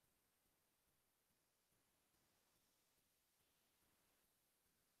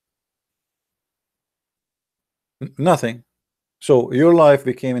 Nothing. So your life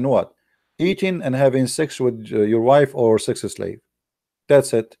became in what? Eating and having sex with your wife or sex slave.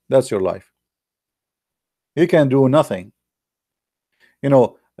 That's it. That's your life. You can do nothing. You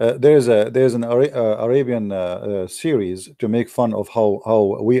know, there's an Arabian series to make fun of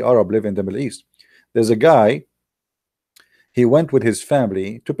how we Arab live in the Middle East. There's a guy. He went with his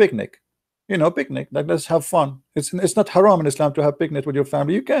family to picnic. You know, picnic. Like, let's have fun. It's not haram in Islam to have picnic with your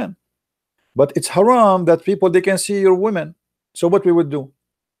family. You can, but it's haram that people they can see your women. So what we would do?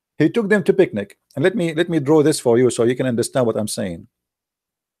 He took them to picnic, and let me draw this for you so you can understand what I'm saying.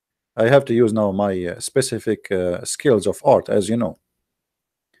 I have to use now my specific skills of art, as you know.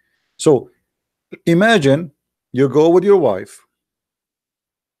 So imagine you go with your wife.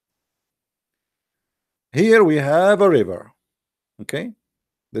 Here we have a river. Okay,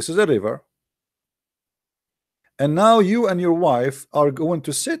 this is a river, and now you and your wife are going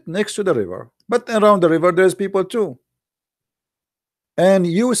to sit next to the river, but around the river there's people too, and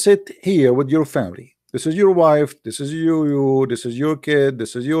you sit here with your family. This is your wife, this is you, this is your kid,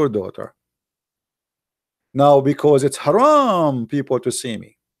 this is your daughter. Now, because it's haram people to see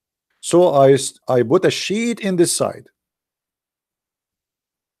me, so I put a sheet in this side.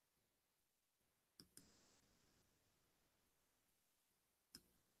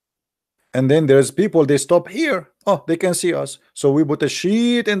 And then there's people, they stop here. Oh, they can see us. So we put a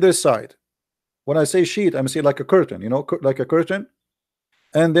sheet in this side. When I say sheet, I'm saying like a curtain, you know, like a curtain.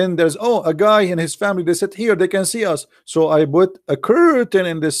 And then there's, oh, a guy and his family, they sit here, they can see us. So I put a curtain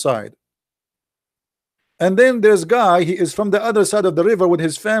in this side. And then there's guy, he is from the other side of the river with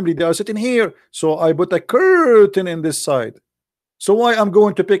his family, they are sitting here. So I put a curtain in this side. So why I'm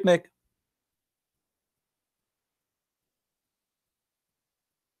going to picnic?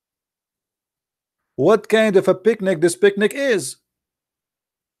 What kind of a picnic this picnic is?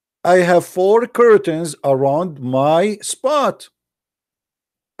 I have 4 curtains around my spot.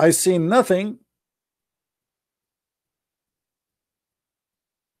 I see nothing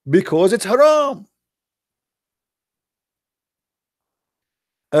because it's haram.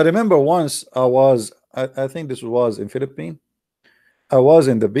 I remember once I think this was in Philippines. I was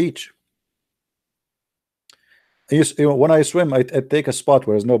in the beach. When I swim, I take a spot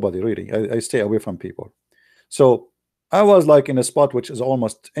where there's nobody really. I stay away from people. So I was like in a spot which is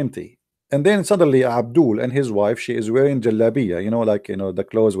almost empty. And then suddenly Abdul and his wife, she is wearing jalabiya, you know, like, you know, the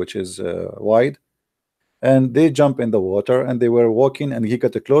clothes which is wide. And they jump in the water and they were walking and he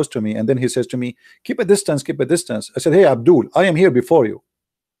got close to me. And then he says to me, keep a distance, keep a distance. I said, hey, Abdul, I am here before you.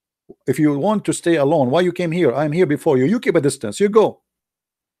 If you want to stay alone, why you came here? I'm here before you. You keep a distance. You go.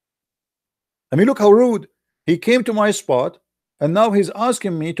 I mean, look how rude. He came to my spot and now he's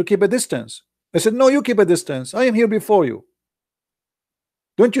asking me to keep a distance. I said, no, you keep a distance. I am here before you.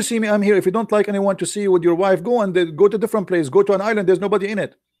 Don't you see me? I'm here. If you don't like anyone to see you with your wife, go and go to a different place. Go to an island. There's nobody in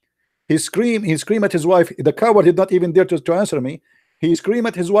it. He screamed at his wife. The coward did not even dare to answer me. He screamed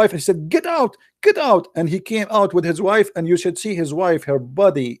at his wife. He said, get out, get out. And he came out with his wife. And you should see his wife. Her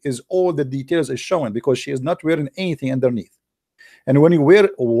body is all the details is showing because she is not wearing anything underneath. And when you wear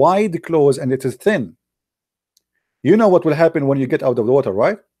wide clothes and it is thin, you know what will happen when you get out of the water,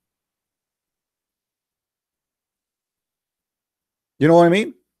 right? You know what I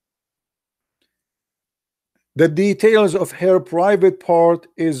mean? The details of her private part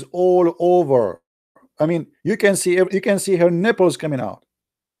is all over. I mean, you can see her nipples coming out.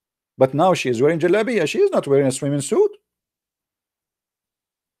 But now she is wearing jalabiya. She is not wearing a swimming suit.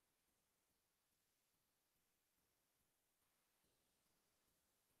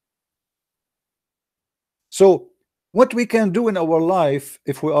 So what we can do in our life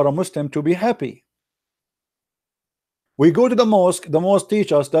if we are a Muslim to be happy? We go to the mosque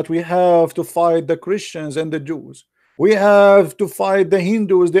teach us that we have to fight the Christians and the Jews. We have to fight the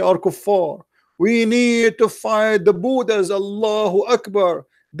Hindus, they are kuffar. We need to fight the Buddhas, Allahu Akbar.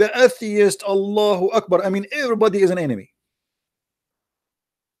 The atheist, Allahu Akbar. I mean, everybody is an enemy.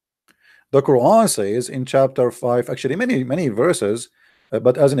 The Quran says in chapter 5, actually many verses,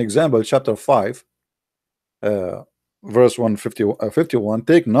 but as an example, chapter 5, uh, verse 151,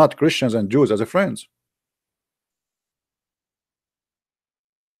 take not Christians and Jews as a friends.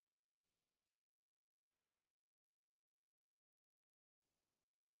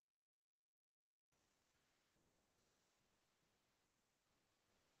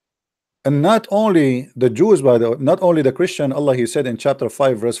 And not only the Jews, by the not only the Christian, Allah He said in chapter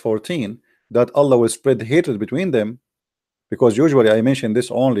 5 verse 14 that Allah will spread hatred between them, because usually I mention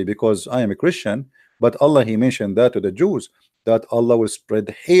this only because I am a Christian, but Allah He mentioned that to the Jews, that Allah will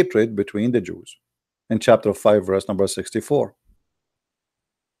spread hatred between the Jews in chapter 5 verse number 64.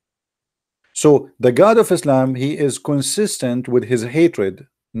 So the God of Islam, He is consistent with his hatred,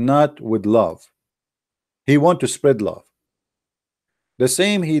 not with love. He want to spread love. The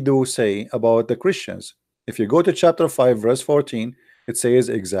same he do say about the Christians. If you go to chapter 5 verse 14, it says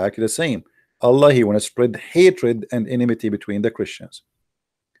exactly the same. Allah He want to spread hatred and enmity between the Christians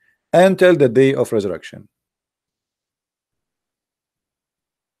until the day of resurrection.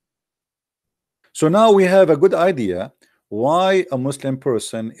 So now we have a good idea why a Muslim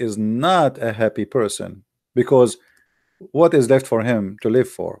person is not a happy person, because what is left for him to live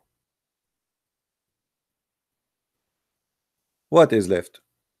for? What is left?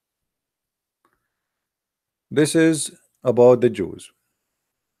 This is about the Jews.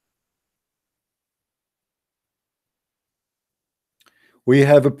 We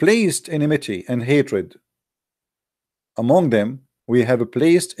have placed enmity and hatred among them. We have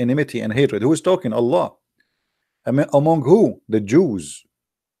placed enmity and hatred. Who is talking? Allah. Among who? The Jews.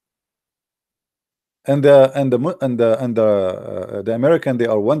 And the American, they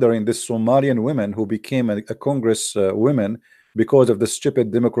are wondering, this Somalian women who became a Congress women because of the stupid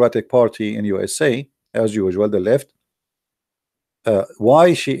Democratic Party in USA, as usual, the left.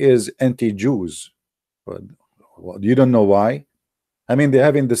 Why she is anti-Jews? You don't know why? I mean, they're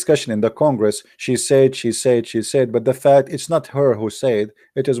having discussion in the Congress. She said, but the fact, it's not her who said,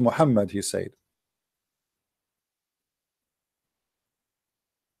 it is Muhammad, he said.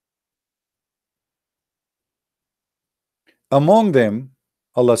 Among them,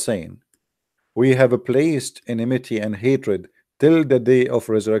 Allah saying, we have placed enmity and hatred till the day of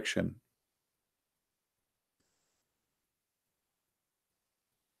resurrection.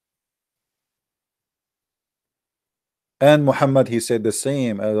 And Muhammad, he said the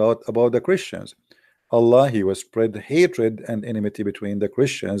same about the Christians. Allah, He will spread hatred and enmity between the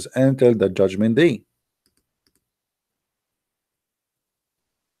Christians until the judgment day.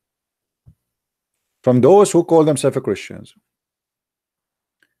 From those who call themselves Christians,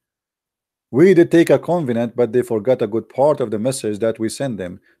 we did take a covenant, but they forgot a good part of the message that we send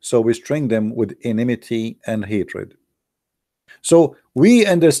them, so we string them with enmity and hatred. So we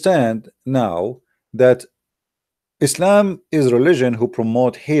understand now that Islam is religion who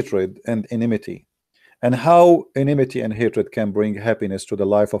promote hatred and enmity, and how enmity and hatred can bring happiness to the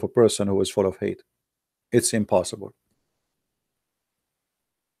life of a person who is full of hate. It's impossible.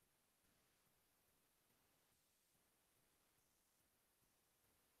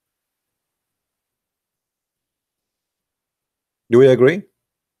 Do we agree?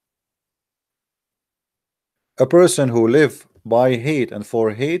 A person who live by hate and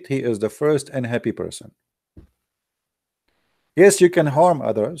for hate, he is the first unhappy person. Yes, you can harm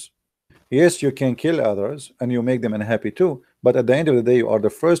others. Yes, you can kill others and you make them unhappy too, but at the end of the day, you are the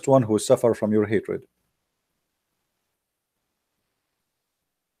first one who suffer from your hatred.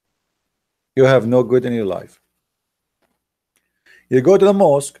 You have no good in your life. You go to the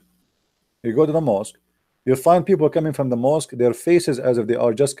mosque, you find people coming from the mosque, their faces as if they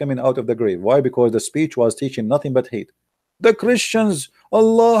are just coming out of the grave. Why? Because the speech was teaching nothing but hate. The Christians,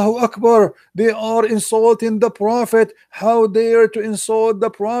 Allahu Akbar, they are insulting the Prophet. How dare to insult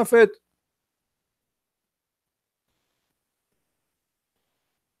the Prophet?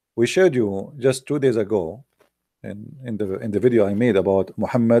 We showed you just 2 days ago in the video I made about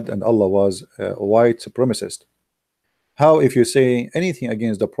Muhammad and Allah was a white supremacist. How if you say anything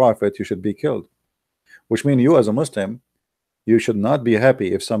against the Prophet, you should be killed, which means you as a Muslim, you should not be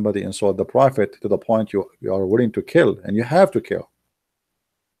happy if somebody insult the Prophet to the point you are willing to kill, and you have to kill.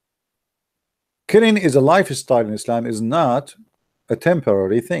 Killing is a lifestyle in Islam, is not a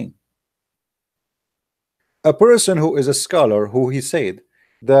temporary thing. A person who is a scholar, who he said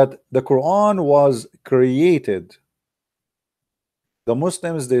that the Quran was created, the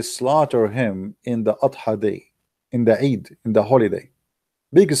Muslims, they slaughter him in the Adha day. in the Eid, in the holiday.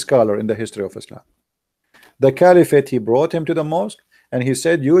 Big scholar in the history of Islam. The Caliphate, he brought him to the mosque and he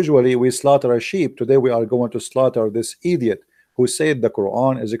said, usually we slaughter a sheep. Today we are going to slaughter this idiot who said the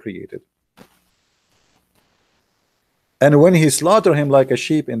Quran is created. And when he slaughtered him like a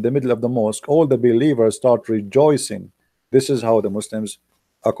sheep in the middle of the mosque, all the believers start rejoicing. This is how the Muslims,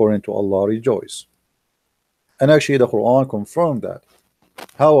 according to Allah, rejoice. And actually the Quran confirmed that.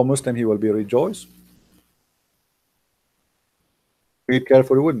 How a Muslim he will be rejoiced? Read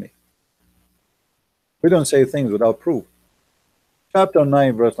carefully with me. We don't say things without proof. Chapter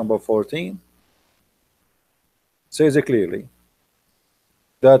 9, verse number 14 says it clearly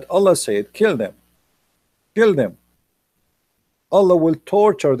that Allah said, kill them. Kill them. Allah will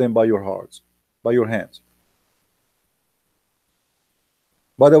torture them by your hearts, by your hands.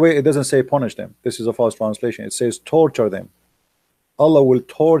 By the way, it doesn't say punish them. This is a false translation. It says torture them. Allah will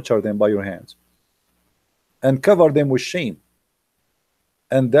torture them by your hands and cover them with shame.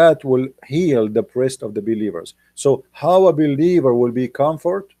 And that will heal the breast of the believers. So how a believer will be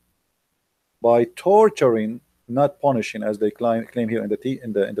comfort? By torturing, not punishing, as they claim here in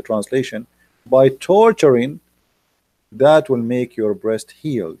the translation. By torturing, that will make your breast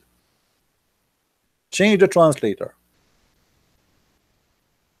healed. Change the translator.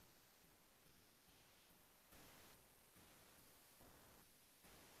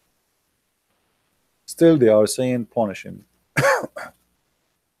 Still they are saying punishing.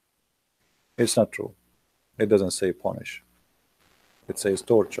 It's not true. It doesn't say punish. It says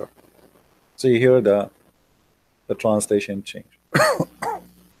torture. See here the translation change.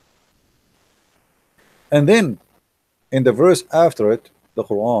 And then in the verse after it, the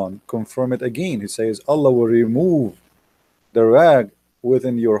Quran confirm it again. He says Allah will remove the rag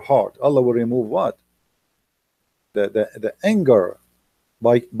within your heart. Allah will remove what? The anger.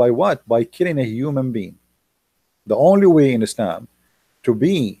 By what? By killing a human being. The only way in Islam to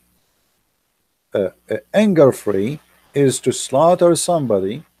be anger free is to slaughter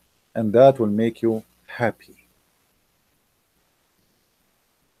somebody, and that will make you happy.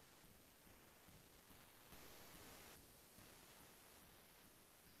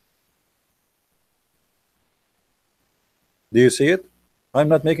 Do you see it? I'm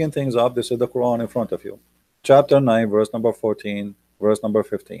not making things up. This is the Quran in front of you. Chapter 9, verse number 14, verse number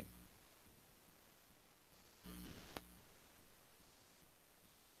 15.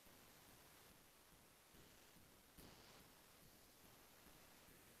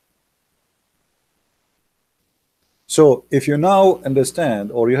 So if you now understand,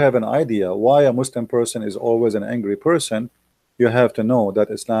 or you have an idea why a Muslim person is always an angry person, you have to know that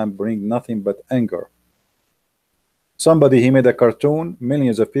Islam brings nothing but anger. Somebody, he made a cartoon,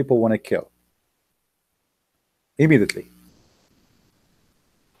 millions of people want to kill immediately.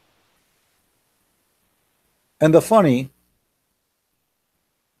 And the funny,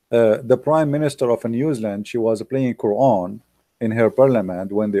 the Prime Minister of New Zealand, she was playing Quran in her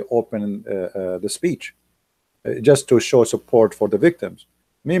parliament when they opened the speech, just to show support for the victims.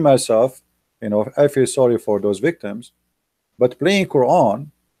 Me myself, I feel sorry for those victims, but playing Quran,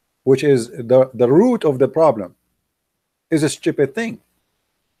 which is the root of the problem, is a stupid thing.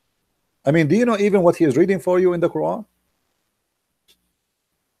 I mean, do you know even what he is reading for you in the Quran?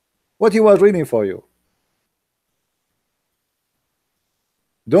 What he was reading for you?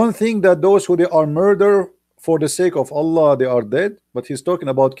 Don't think that those who they are murder for the sake of Allah, they are dead. But he's talking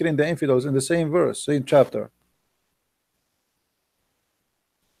about killing the infidels in the same verse, same chapter.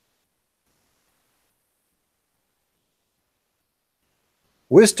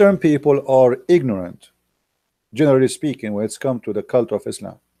 Western people are ignorant, generally speaking, when it's come to the cult of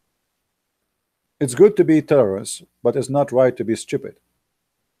Islam. It's good to be terrorists, but it's not right to be stupid.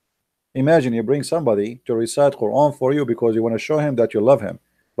 Imagine you bring somebody to recite Quran for you because you want to show him that you love him.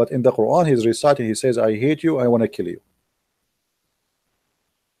 But in the Quran, he's reciting, he says, I hate you, I want to kill you.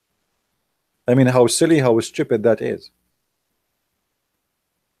 I mean, how silly, how stupid that is.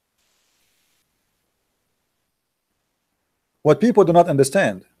 What people do not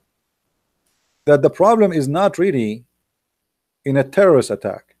understand, that the problem is not really in a terrorist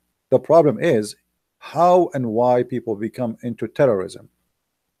attack. The problem is how and why people become into terrorism.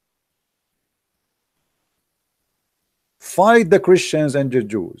 Fight the Christians and the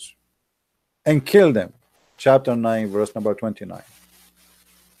Jews and kill them. Chapter 9, verse number 29.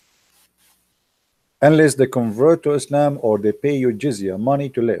 Unless they convert to Islam or they pay you jizya, money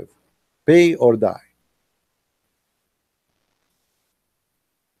to live. Pay or die.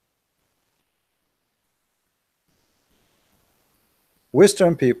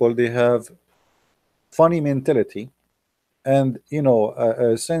 Western people, they have funny mentality, and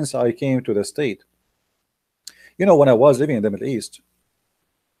since I came to the state, You know, when I was living in the Middle East,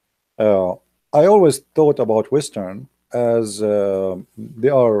 uh, I always thought about Western as they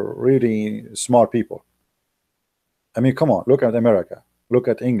are really smart people. I mean, come on, look at America, look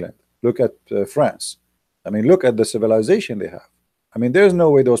at England, look at France. I mean, look at the civilization they have. I mean, there's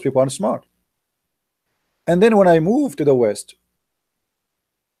no way those people aren't smart. And then when I moved to the West,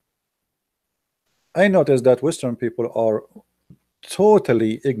 I noticed that Western people are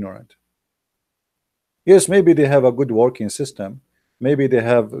totally ignorant. Yes, maybe they have a good working system. Maybe they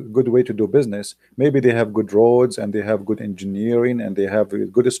have a good way to do business. Maybe they have good roads and they have good engineering and they have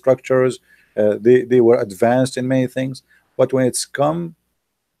good structures. They were advanced in many things. But when it's come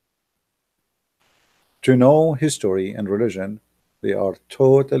to know history and religion, they are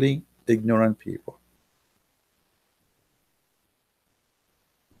totally ignorant people.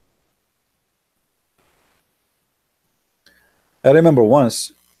 I remember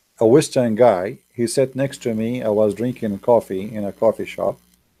once a Western guy, he sat next to me. I was drinking coffee in a coffee shop,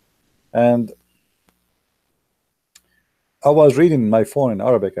 and I was reading my phone in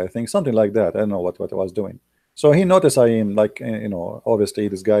Arabic, I think, something like that. I don't know what I was doing. So he noticed I am like, obviously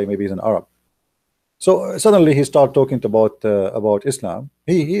this guy maybe he's an Arab. So suddenly he started talking about Islam.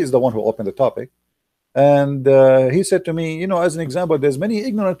 He is the one who opened the topic, and he said to me, as an example, there's many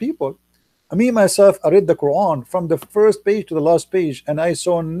ignorant people. Me myself, I read the Quran from the first page to the last page, and I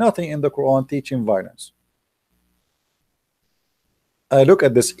saw nothing in the Quran teaching violence. I look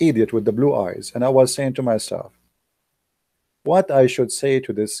at this idiot with the blue eyes, and I was saying to myself, what I should say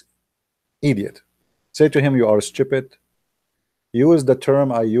to this idiot? Say to him, you are stupid. Use the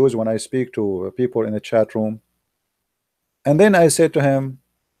term I use when I speak to people in a chat room. And then I said to him,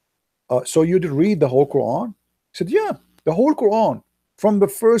 so you did read the whole Quran? He said, yeah, the whole Quran. From the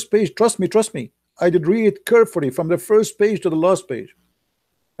first page, trust me. I did read it carefully from the first page to the last page.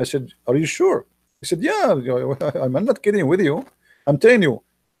 I said, are you sure? He said, yeah, I'm not kidding with you. I'm telling you.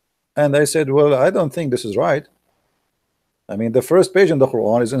 And I said, well, I don't think this is right. I mean, the first page in the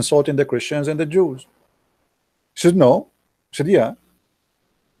Quran is insulting the Christians and the Jews. He said, no. I said, yeah.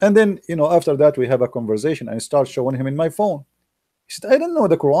 And then, after that, we have a conversation. I start showing him in my phone. He said, I don't know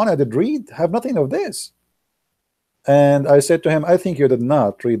the Quran I did read. Have nothing of this. And I said to him, I think you did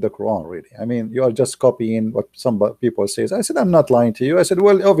not read the Quran, really. I mean, you are just copying what some people say. I said, I'm not lying to you. I said,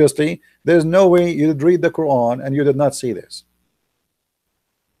 well, obviously, there's no way you did read the Quran and you did not see this.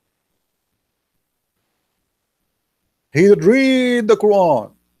 He did read the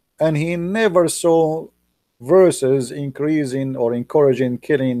Quran, and he never saw verses increasing or encouraging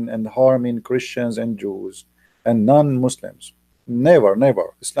killing and harming Christians and Jews and non-Muslims. Never.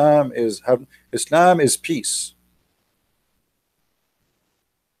 Islam is peace.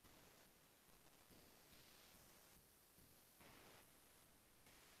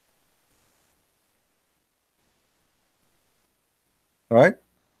 Right?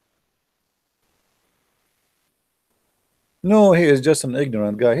 No, he is just an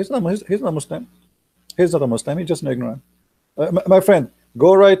ignorant guy. He's not Muslim. He's not a Muslim. He's just an ignorant. My friend,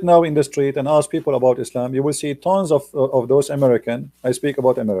 go right now in the street and ask people about Islam. You will see tons of those American. I speak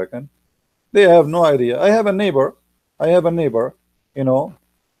about American. They have no idea. I have a neighbor. You know,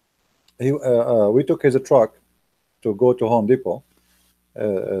 we took his truck to go to Home Depot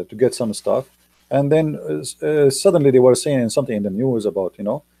to get some stuff, and then suddenly they were saying something in the news about,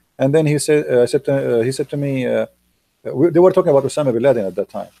 and then he said, he said to me, they were talking about Osama bin Laden at that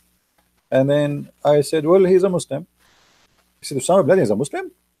time, and then I said, well, he's a Muslim. He said, Osama bin Laden is a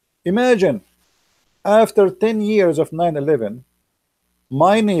Muslim? Imagine, after 10 years of 9/11,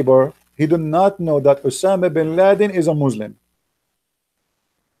 my neighbor, he did not know that Osama bin Laden is a Muslim.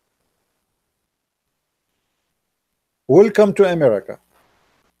 Welcome to America.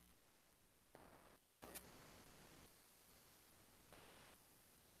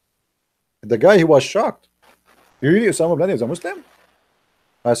 The guy, he was shocked. You really, Osama bin Laden is a Muslim?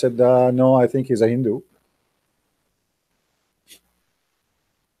 I said, no, I think he's a Hindu.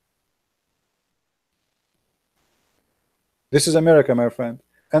 This is America, my friend.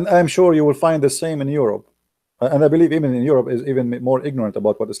 And I'm sure you will find the same in Europe. And I believe even in Europe is even more ignorant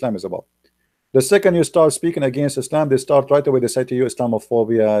about what Islam is about. The second you start speaking against Islam, they start right away, they say to you,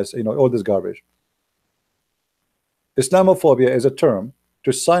 Islamophobia, all this garbage. Islamophobia is a term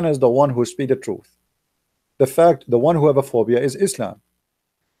to silence the one who speaks the truth. The one who have a phobia is Islam.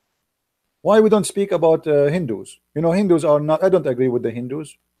 Why we don't speak about Hindus? Hindus are not, I don't agree with the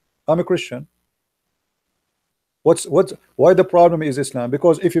Hindus. I'm a Christian. Why the problem is Islam?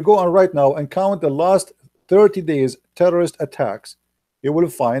 Because if you go on right now and count the last 30 days terrorist attacks, you will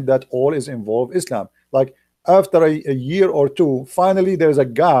find that all is involved Islam. Like After a year or two, finally there's a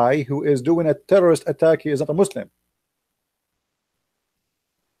guy who is doing a terrorist attack. He is not a Muslim.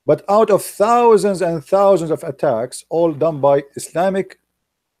 But out of thousands and thousands of attacks, all done by Islamic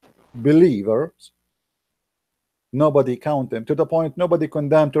believers, nobody count them, to the point nobody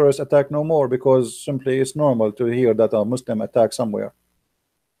condemn terrorist attack no more, because simply it's normal to hear that a Muslim attack somewhere.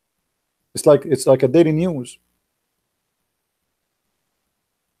 It's like a daily news.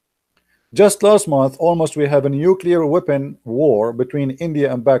 Just last month, almost we have a nuclear weapon war between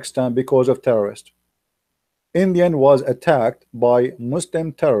India and Pakistan because of terrorists. Indian was attacked by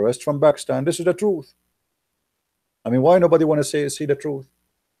Muslim terrorists from Pakistan. This is the truth. I mean, why nobody want to see the truth?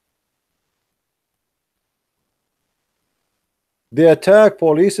 They attack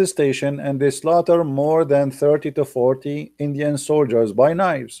police station and they slaughter more than 30 to 40 Indian soldiers by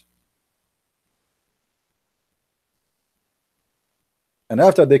knives. And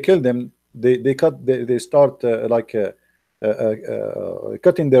after they kill them, they start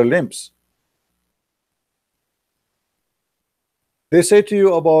cutting their limbs. They say to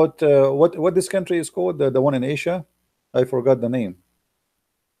you about what this country is called, the one in Asia. I forgot the name.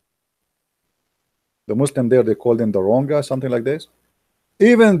 The Muslim there, they call them the Ronga, something like this.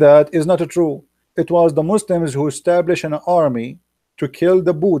 Even that is not true. It was the Muslims who established an army to kill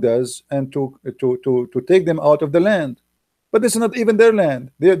the Buddhas and to take them out of the land. But this is not even their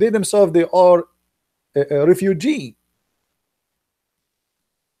land. They themselves, they are a refugee.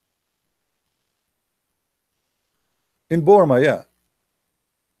 In Burma, yeah.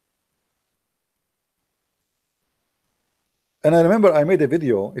 And I remember I made a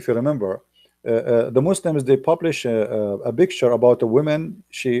video, if you remember, the Muslims, they publish a picture about a woman.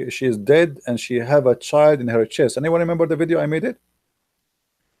 She is dead and she have a child in her chest. Anyone remember the video I made it?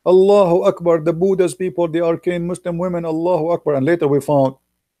 Allahu Akbar, the Buddha's people, they are killing Muslim women, Allahu Akbar. And later we found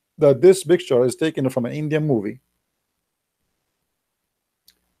that this picture is taken from an Indian movie.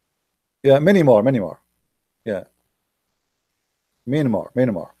 Yeah, many more. Yeah,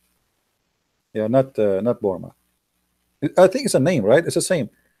 Myanmar. Yeah, not Burma. I think it's a name, right? It's the same.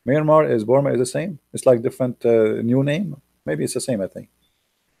 Myanmar is Burma is the same. It's like different new name. Maybe it's the same, I think.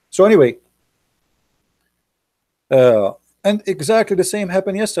 So anyway, and exactly the same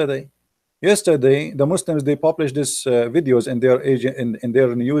happened yesterday. Yesterday, the Muslims, they published this videos in their in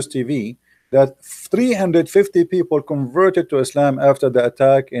their news TV that 350 people converted to Islam after the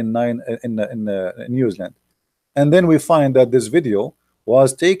attack in New Zealand. And then we find that this video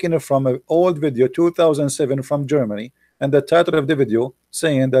was taken from an old video 2007 from Germany, and the title of the video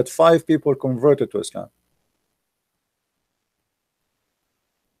saying that 5 people converted to Islam.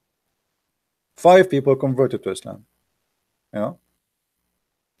 5 people converted to Islam. You know,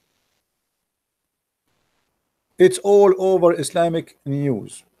 it's all over Islamic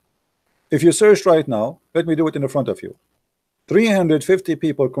news. If you search right now, let me do it in the front of you. 350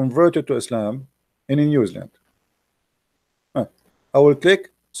 people converted to Islam in New Zealand. I will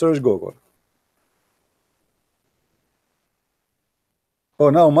click search Google. Oh,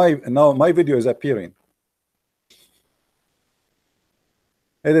 now my video is appearing.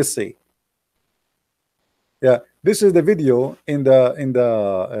 Let us see. Yeah, this is the video in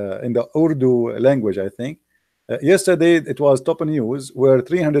the Urdu language, I think. Yesterday it was top news where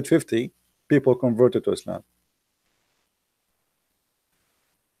 350 people converted to Islam.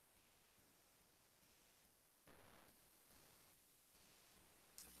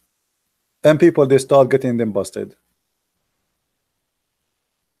 And people, they start getting them busted.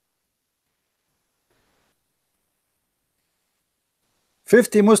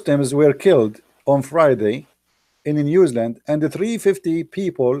 "50 Muslims were killed on Friday in New Zealand, and the 350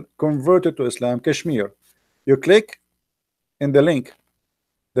 people converted to Islam, Kashmir." You click in the link,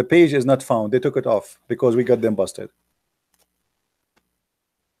 the page is not found. They took it off because we got them busted.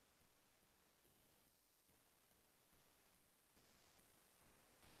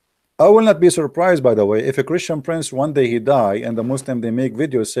 I will not be surprised, by the way, if a Christian prince one day he die and the Muslim, they make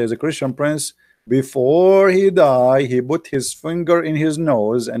videos says a Christian prince before he die he put his finger in his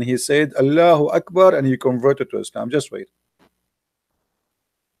nose and he said Allahu Akbar and he converted to Islam. Just wait.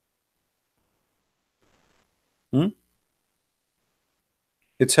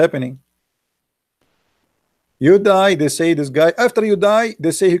 It's happening. You die, they say this guy, after you die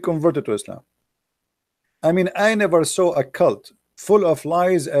they say he converted to Islam. I mean, I never saw a cult full of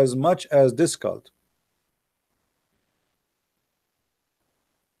lies as much as this cult.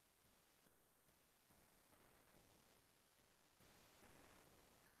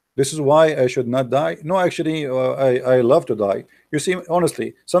 This is why I should not die. No, actually, I love to die. You see,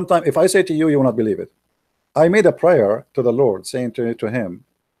 honestly, sometimes if I say to you, you will not believe it. I made a prayer to the Lord saying to him,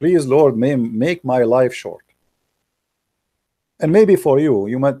 please Lord, make my life short. And maybe for you,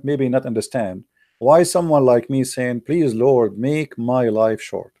 you might maybe not understand why someone like me saying, please Lord, make my life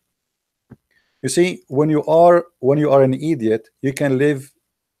short. You see, when you are an idiot, you can live,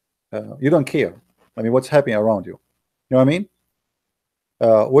 you don't care. I mean, what's happening around you. You know what I mean?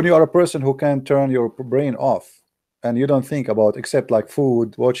 When you are a person who can turn your brain off and you don't think about except like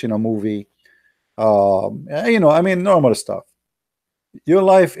food, watching a movie, you know, I mean, normal stuff. Your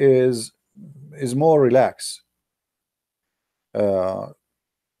life is more relaxed. Uh,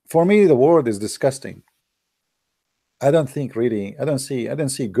 for me, the world is disgusting. I don't think really. I don't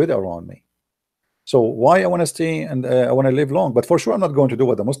see good around me. So why I want to stay and I want to live long? But for sure, I'm not going to do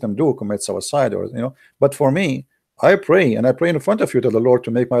what the Muslim do, commit suicide, or you know. But for me, I pray and I pray in front of you to the Lord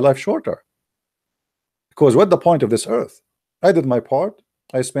to make my life shorter. Because what the point of this earth? I did my part.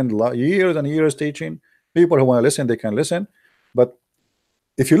 I spent years and years teaching. People who want to listen, they can listen. But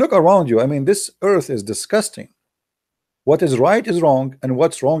if you look around you, I mean, this earth is disgusting. What is right is wrong, and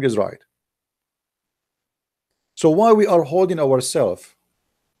what's wrong is right. So why we are holding ourselves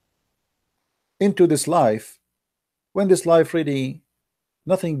into this life when this life really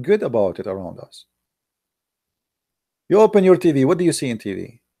nothing good about it around us? You open your TV, what do you see in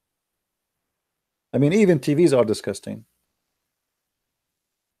TV? I mean, even TVs are disgusting.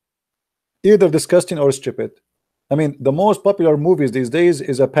 Either disgusting or stupid. I mean, the most popular movies these days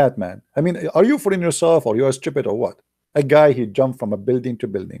is a Batman. I mean, are you fooling yourself, or you are stupid, or what? A guy, he jumped from a building to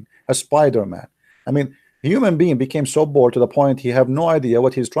building. A Spider-Man. I mean, a human being became so bored to the point he have no idea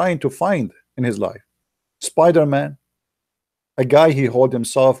what he's trying to find in his life. Spider-Man. A guy, he hold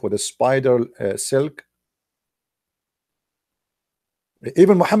himself with a spider silk.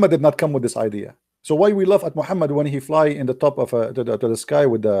 Even Muhammad did not come with this idea. So why we laugh at Muhammad when he fly in the top of to the sky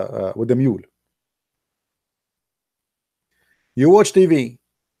with the mule? You watch TV,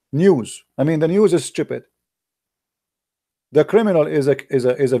 news. I mean, the news is stupid. The criminal is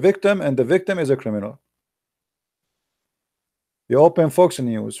a victim, and the victim is a criminal. You open Fox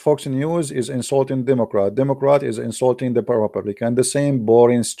News. Fox News is insulting Democrat. Democrat is insulting the Republican. The same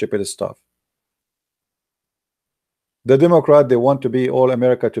boring, stupid stuff. The Democrat, they want to be all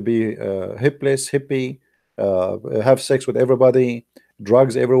America to be hipless, hippie, have sex with everybody,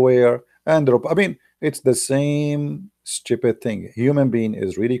 drugs everywhere, and I mean, it's the same stupid thing. Human being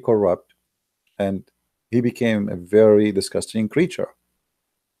is really corrupt, and he became a very disgusting creature.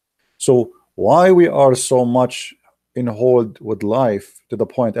 So why we are so much in hold with life to the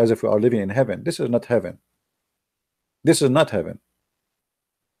point as if we are living in heaven? This is not heaven. This is not heaven.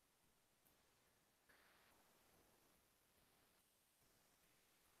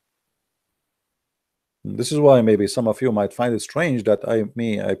 This is why maybe some of you might find it strange that I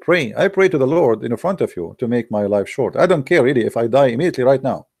pray to the Lord in front of you to make my life short. I don't care really if I die immediately right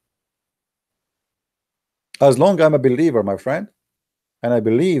now. As long as I'm a believer, my friend, and I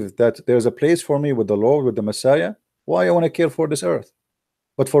believe that there's a place for me with the Lord, with the Messiah, why I want to care for this earth?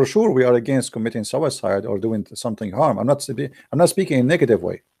 But for sure, we are against committing suicide or doing something harm. I'm not speaking in a negative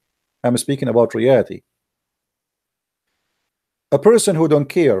way. I'm speaking about reality. A person who don't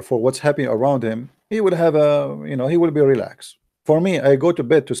care for what's happening around him, he will have a, you know, he will be relaxed. For me, I go to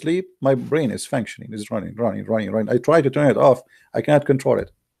bed to sleep, my brain is functioning, is running. I try to turn it off, I cannot control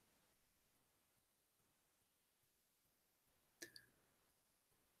it.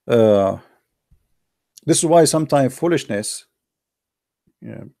 This is why sometimes foolishness,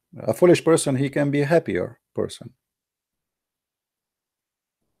 yeah, a foolish person, he can be a happier person.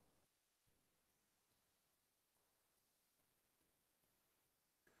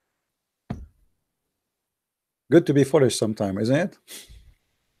 Good to be foolish sometime, isn't it?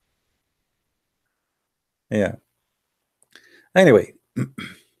 Yeah. Anyway,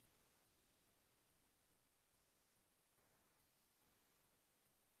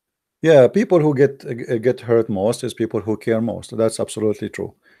 yeah, people who get hurt most is people who care most. That's absolutely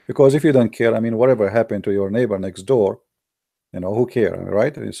true. Because if you don't care, I mean, whatever happened to your neighbor next door, you know, who care,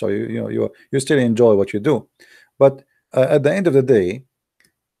 right? So you still enjoy what you do. But at the end of the day,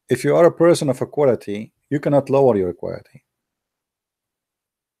 if you are a person of a quality, you cannot lower your quality.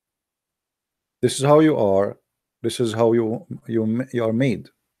 This is how you are. This is how you are made.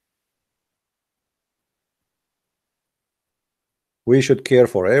 We should care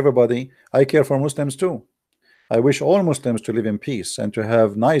for everybody. I care for Muslims too. I wish all Muslims to live in peace and to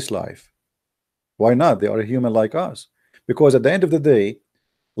have nice life. Why not? They are human like us. Because at the end of the day,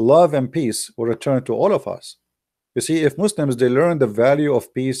 love and peace will return to all of us. You see, if Muslims, they learn the value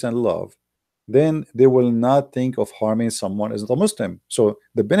of peace and love, then they will not think of harming someone as a Muslim. So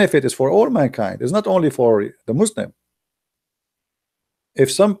the benefit is for all mankind. It's not only for the Muslim.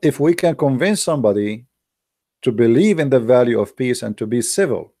 If we can convince somebody to believe in the value of peace and to be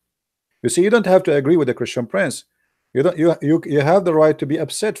civil. You see, you don't have to agree with the Christian prince. You don't you have the right to be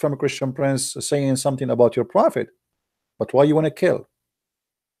upset from a Christian prince saying something about your prophet. But why you want to kill?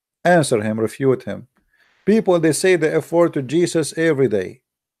 Answer him, refute him. People, they say the F word to Jesus every day.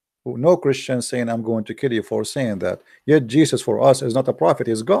 No Christian saying I'm going to kill you for saying that. Yet Jesus for us is not a prophet,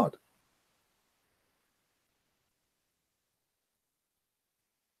 he's God.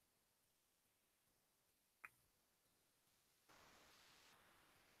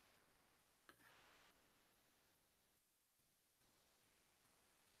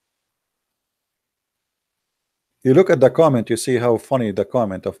 You look at the comment, you see how funny the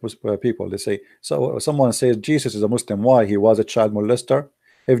comment of people. They say, so someone says Jesus is a Muslim, why? He was a child molester.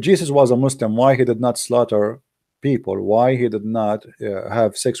 If Jesus was a Muslim, why he did not slaughter people? Why he did not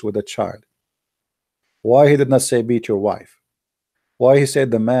have sex with a child? Why he did not say beat your wife? Why he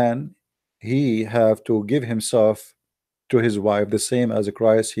said the man, he have to give himself to his wife the same as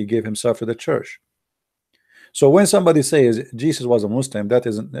Christ he gave himself to the church? So when somebody says Jesus was a Muslim, that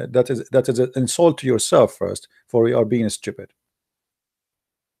is an insult to yourself first, for you are being stupid.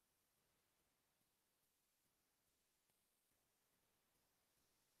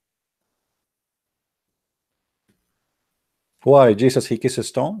 Why? Jesus he kisses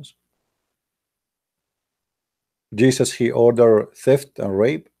stones? Jesus he order theft and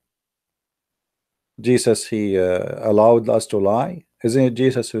rape? Jesus he allowed us to lie? Isn't it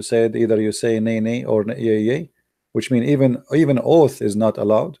Jesus who said either you say nay nay or yea yea, which means even oath is not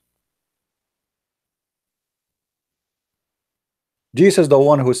allowed? Jesus the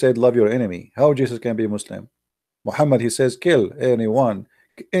one who said love your enemy. How Jesus can be Muslim? Muhammad he says kill anyone,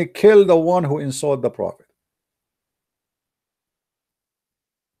 kill the one who insult the prophet.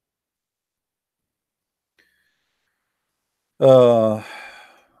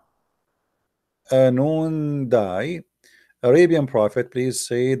 Noon die. Arabian prophet, please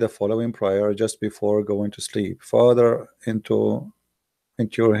say the following prayer just before going to sleep. Father, into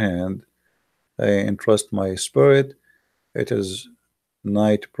your hand I entrust my spirit. It is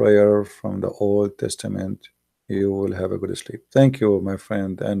night prayer from the Old Testament. You will have a good sleep. Thank you, my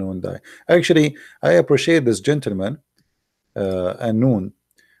friend Anun Dai. Actually, I appreciate this gentleman, Anun,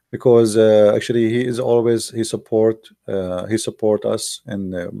 because actually he is always he support us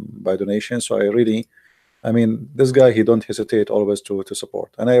and by donation. So I mean, this guy, he don't hesitate always to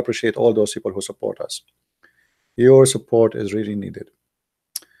support, and I appreciate all those people who support us. Your support is really needed.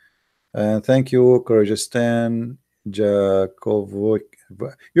 And thank you, Kyrgyzstan, Jakovic.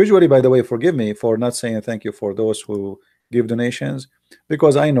 Usually, by the way, forgive me for not saying thank you for those who give donations,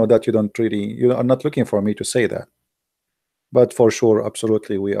 because I know that you are not looking for me to say that. But for sure,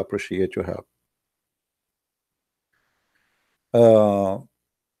 absolutely, we appreciate your help. Uh,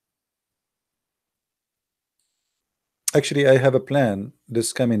 Actually, I have a plan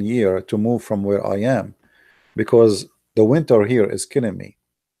this coming year to move from where I am, because the winter here is killing me,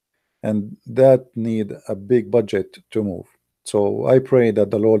 and that need a big budget to move. So I pray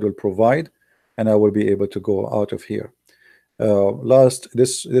that the Lord will provide, and I will be able to go out of here. Last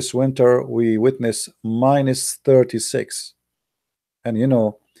this winter we witnessed -36, and you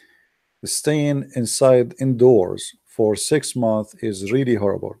know, staying inside indoors for 6 months is really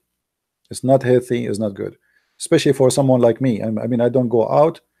horrible. It's not healthy, it's not good, especially for someone like me. I mean, I don't go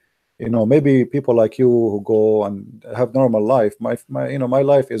out. You know, maybe people like you who go and have normal life. My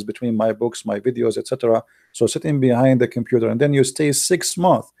life is between my books, my videos, etc. So sitting behind the computer and then you stay 6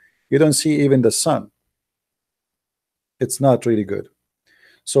 months, you don't see even the sun. It's not really good.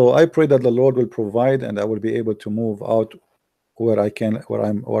 So I pray that the Lord will provide, and I will be able to move out where I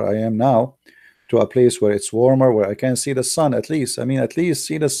am now, to a place where it's warmer, where I can see the sun at least. I mean, at least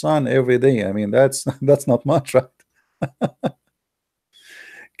see the sun every day. I mean, that's that's not much, right?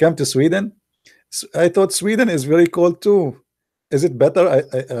 Come to Sweden. I thought Sweden is very cold too. Is it better?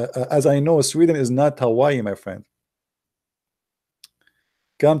 As I know, Sweden is not Hawaii, my friend.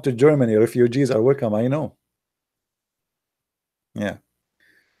 Come to Germany. Refugees are welcome. I know. Yeah.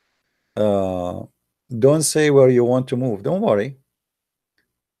 Uh, don't say where you want to move. Don't worry.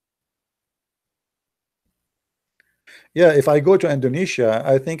 Yeah, if I go to Indonesia,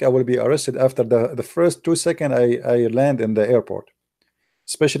 I think I will be arrested after the first 2 seconds I land in the airport.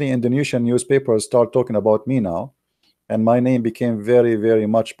 Especially Indonesian newspapers start talking about me now, and my name became very, very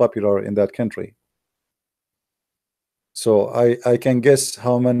much popular in that country. So I can guess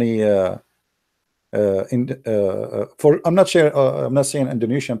how many for I'm not sure I'm not saying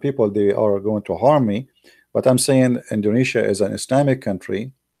Indonesian people they are going to harm me, but I'm saying Indonesia is an Islamic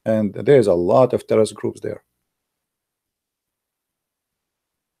country, and there's a lot of terrorist groups there.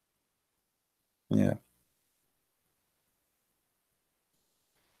 Yeah.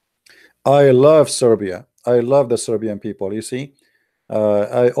 I love Serbia. I love the Serbian people. You see,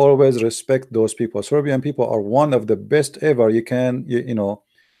 I always respect those people. Serbian people are one of the best ever. You can, you know,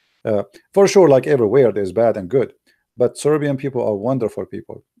 for sure, like everywhere, there's bad and good. But Serbian people are wonderful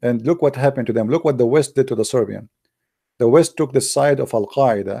people. And look what happened to them. Look what the West did to the Serbian. The West took the side of Al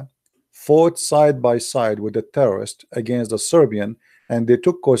Qaeda, fought side by side with the terrorist against the Serbian, and they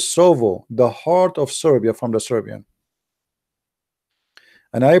took Kosovo, the heart of Serbia, from the Serbian.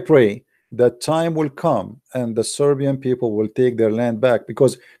 And I pray that time will come and the Serbian people will take their land back,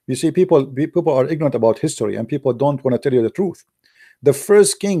 because you see, people are ignorant about history and people don't want to tell you the truth. The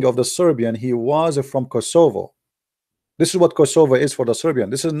first king of the Serbian, he was from Kosovo. This is what Kosovo is for the Serbian.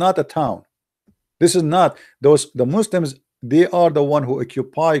 This is not a town. This is not those the Muslims. They are the one who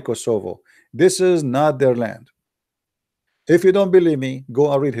occupy Kosovo. This is not their land. If you don't believe me,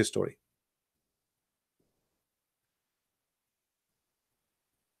 go and read history.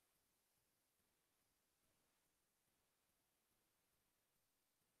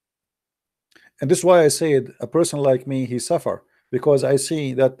 And this is why I said a person like me, he suffer, because I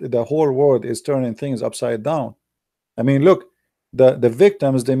see that the whole world is turning things upside down. I mean, look, the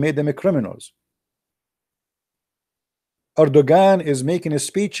victims, they made them criminals. Erdogan is making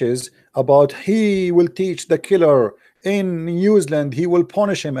speeches about he will teach the killer in New Zealand, he will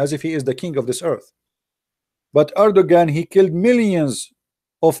punish him as if he is the king of this earth. But Erdogan, he killed millions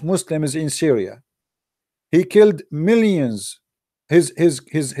of Muslims in Syria. He killed millions.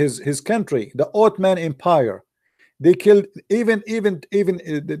 His country, the Ottoman Empire, they killed even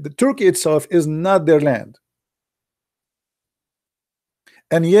the Turkey itself is not their land.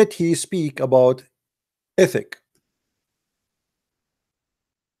 And yet he speak about ethic.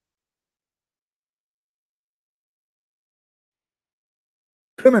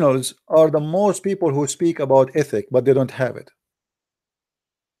 Criminals are the most people who speak about ethic, but they don't have it.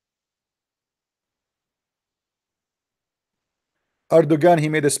 Erdogan, he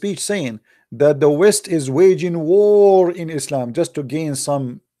made a speech saying that the West is waging war in Islam just to gain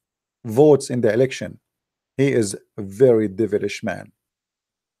some votes in the election. He is a very devilish man.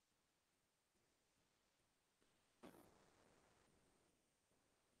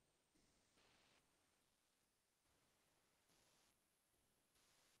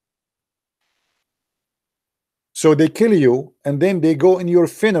 So they kill you and then they go in your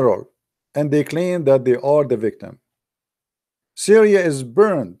funeral and they claim that they are the victim. Syria is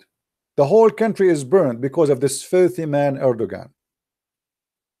burned. The whole country is burned because of this filthy man Erdogan.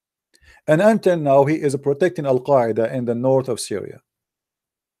 And until now, he is protecting Al Qaeda in the north of Syria.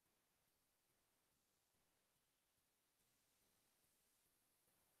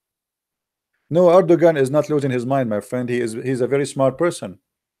 No, Erdogan is not losing his mind, my friend. He's a very smart person.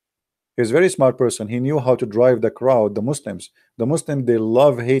 He's a very smart person. He knew how to drive the crowd, the Muslims. The Muslims, they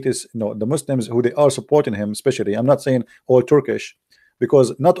love hate is no the Muslims who they are supporting him, especially. I'm not saying all Turkish,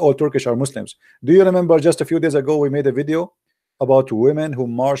 because not all Turkish are Muslims. Do you remember just a few days ago we made a video about women who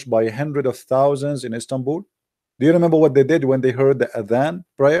marched by hundreds of thousands in Istanbul? Do you remember what they did when they heard the adhan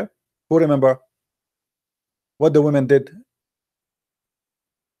prayer? Who remember what the women did?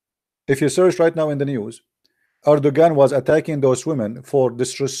 If you search right now in the news, Erdogan was attacking those women for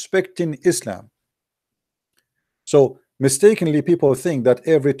disrespecting Islam. So mistakenly people think that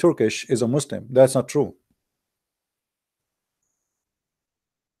every Turkish is a Muslim. That's not true.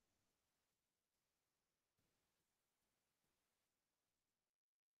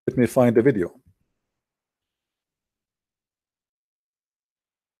 Let me find the video.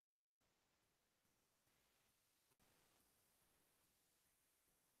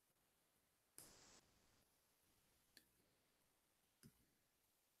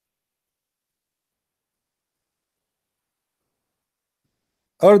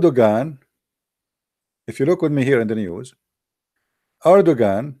 Erdogan, if you look with me here in the news,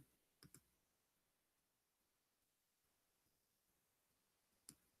 Erdogan,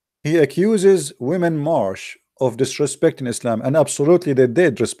 he accuses women march of disrespecting Islam, and absolutely they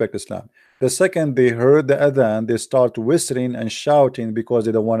did respect Islam. The second they heard the adhan, they start whistling and shouting because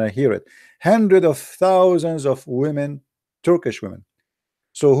they don't want to hear it. Hundreds of thousands of women, Turkish women.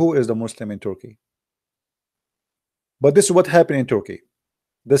 So who is the Muslim in Turkey? But this is what happened in Turkey.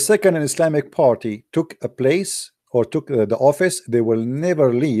 The second an Islamic party took a place or took the office, they will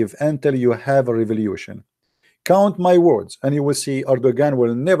never leave until you have a revolution. Count my words, and you will see Erdogan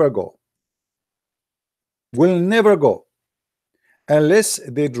will never go. Will never go unless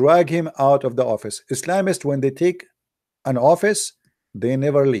they drag him out of the office. Islamists, when they take an office, they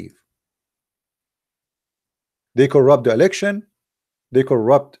never leave. They corrupt the election, they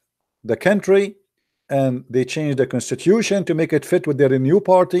corrupt the country, and they change the constitution to make it fit with their new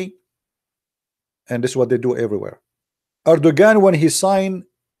party. and this is what they do everywhere. Erdogan, when he signed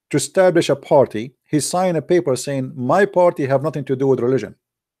to establish a party, he signed a paper saying my party have nothing to do with religion.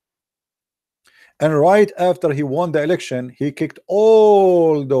 And right after he won the election, he kicked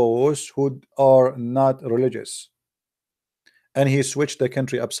all those who are not religious, and he switched the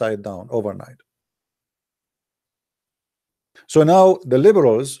country upside down overnight. So now the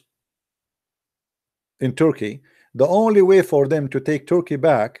liberals in Turkey, the only way for them to take Turkey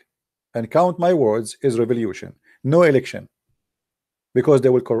back, and count my words, is revolution, no election, because they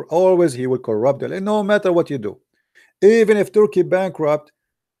will always he will corrupt no matter what you do. Even if Turkey bankrupt,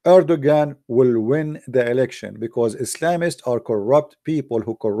 Erdogan will win the election, because Islamists are corrupt people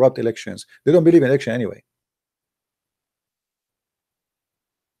who corrupt elections. They don't believe in election anyway.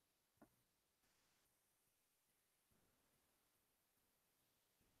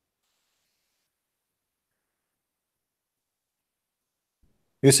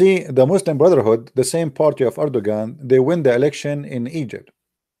 You see, the Muslim Brotherhood, the same party of Erdogan, they win the election in Egypt.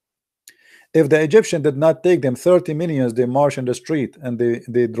 If the Egyptian did not take them 30 millions, they marched in the street and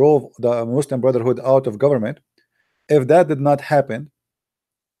they drove the Muslim Brotherhood out of government. If that did not happen,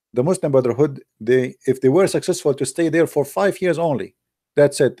 the Muslim Brotherhood, if they were successful to stay there for 5 years only,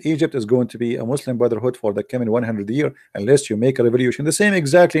 that's it. Egypt is going to be a Muslim Brotherhood for the coming 100 years unless you make a revolution. The same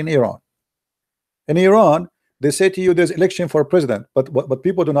exactly in Iran. In Iran, they say to you there's election for president, but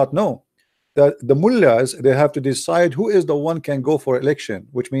people do not know that the mullahs, they have to decide who is the one can go for election,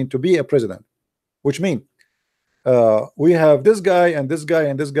 which means to be a president, which means we have this guy and this guy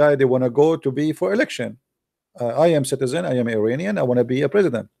and this guy, they want to go to be for election. I am citizen, I am Iranian, I want to be a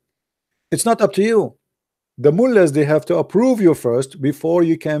president. It's not up to you. The mullahs, they have to approve you first before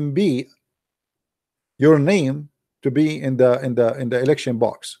you can be your name to be in the election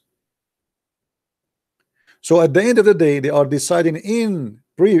box. So at the end of the day, they are deciding in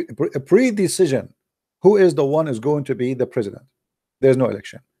pre-decision who is the one is going to be the president. There's no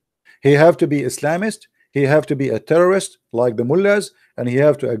election. He have to be Islamist, he have to be a terrorist like the mullahs, and he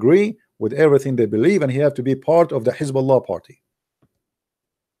have to agree with everything they believe, and he have to be part of the Hezbollah party.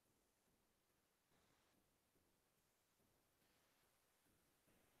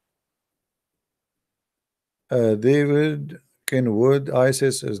 David Kenwood,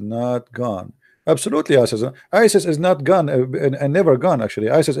 ISIS is not gone. Absolutely, ISIS is not gone, and never gone.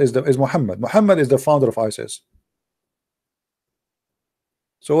 Actually, ISIS is Muhammad. Muhammad is the founder of ISIS.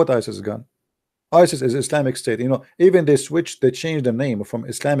 So what ISIS is gone? ISIS is Islamic State. You know, even they changed the name from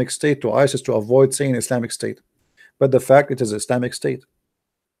Islamic State to ISIS to avoid saying Islamic State. But the fact it is Islamic State.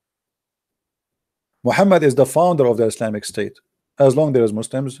 Muhammad is the founder of the Islamic State. As long there is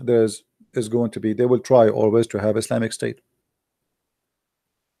Muslims, there is going to be. They will try always to have Islamic State.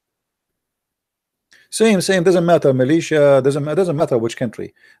 Same doesn't matter. Militia doesn't matter which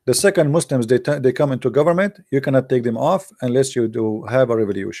country. The second Muslims they come into government, you cannot take them off unless you do have a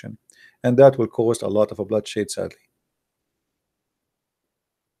revolution, and that will cause a lot of a bloodshed, sadly.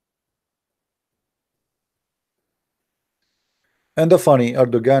 And the funny,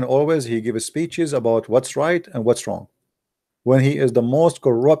 Erdogan always he gives speeches about what's right and what's wrong. When he is the most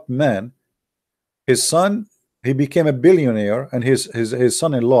corrupt man, his son, he became a billionaire, and his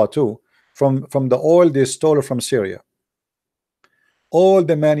son-in-law too, from the oil they stole from Syria. All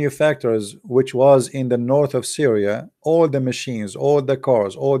the manufacturers which was in the north of Syria, all the machines, all the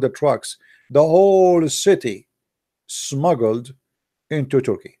cars, all the trucks, the whole city smuggled into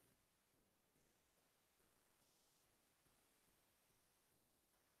Turkey.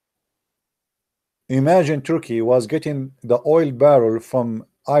 Imagine Turkey was getting the oil barrel from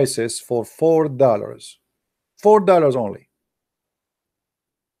ISIS for $4. $4 only.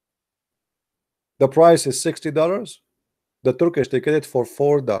 The price is $60. The Turkish they get it for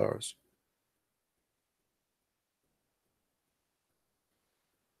 $4.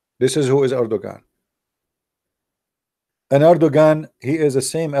 This is who is Erdogan. And Erdogan, he is the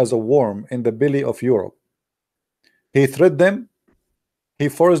same as a worm in the belly of Europe. He threatened them. He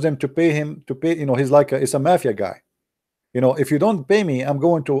forced them to pay him to pay. You know, he's like it's a mafia guy. You know, if you don't pay me, I'm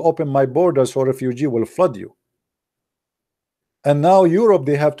going to open my borders so refugee will flood you. And now Europe,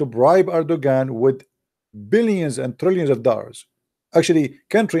 they have to bribe Erdogan with billions and trillions of dollars. Actually,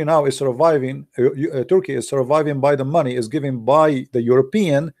 country now is surviving. Turkey is surviving by the money is given by the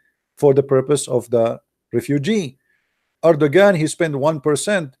European for the purpose of the refugee. Erdogan, he spent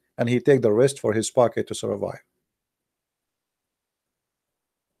 1% and he take the rest for his pocket to survive.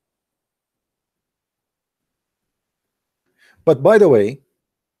 But by the way,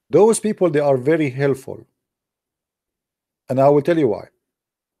 those people, they are very helpful, and I will tell you why.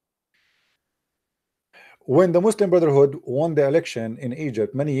 When the Muslim Brotherhood won the election in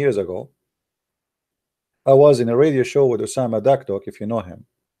Egypt many years ago, I was in a radio show with Osama Dakdok, if you know him,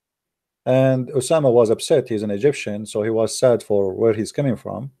 and Osama was upset. He's an Egyptian, so he was sad for where he's coming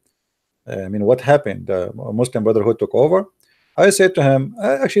from. I mean, what happened? The Muslim Brotherhood took over. I said to him,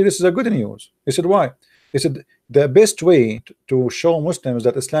 actually, this is a good news. He said, why? He said, the best way to show Muslims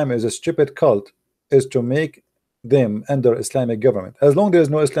that Islam is a stupid cult is to make them under Islamic government. As long as there is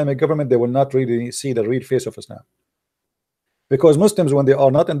no Islamic government, they will not really see the real face of Islam. Because Muslims, when they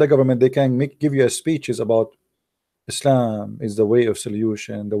are not in the government, they can give you speeches about Islam is the way of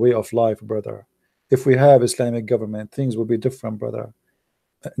solution, the way of life, brother. If we have Islamic government, things will be different, brother.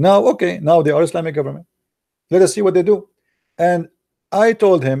 Now, okay, now they are Islamic government. Let us see what they do. And I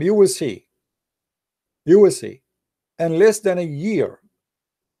told him, you will see. You will see. In less than a year,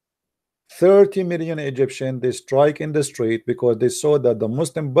 30 million Egyptians, they strike in the street because they saw that the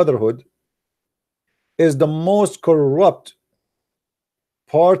Muslim Brotherhood is the most corrupt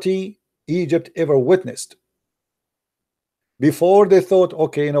party Egypt ever witnessed. Before they thought,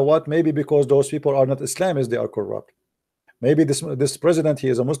 okay, you know what, maybe because those people are not Islamists, they are corrupt. Maybe this president, he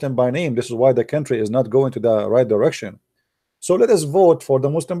is a Muslim by name. This is why the country is not going to the right direction. So let us vote for the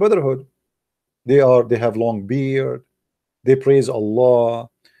Muslim Brotherhood. They have long beard, they praise Allah,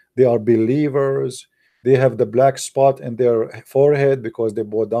 they are believers, they have the black spot in their forehead because they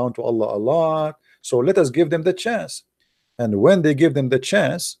bow down to Allah a lot. So let us give them the chance. And when they give them the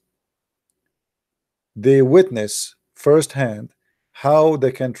chance, they witness firsthand how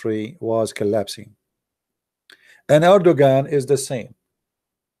the country was collapsing. And Erdogan is the same.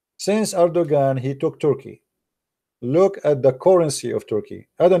 Since Erdogan, he took Turkey. Look at the currency of Turkey.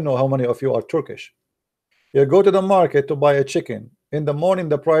 I don't know how many of you are Turkish. You go to the market to buy a chicken. In the morning,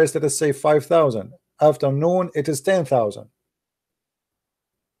 the price, let us say 5,000. Afternoon, it is 10,000.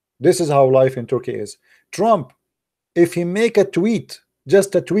 This is how life in Turkey is. Trump, if he make a tweet,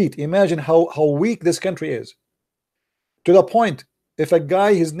 just a tweet, imagine how weak this country is. To the point, if a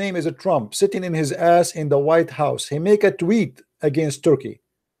guy, his name is a Trump, sitting in his ass in the White House, he make a tweet against Turkey,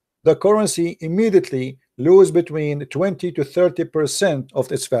 the currency immediately lose between 20 to 30%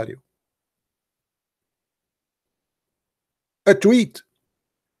 of its value. A tweet.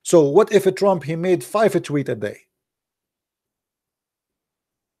 So what if a Trump, he made 5 tweets a day?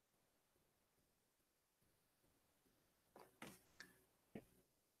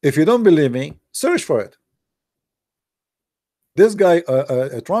 If you don't believe me, search for it. This guy,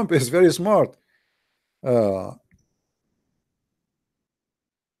 Trump, is very smart.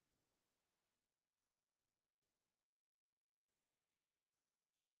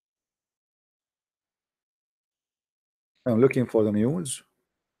 I'm looking for the news.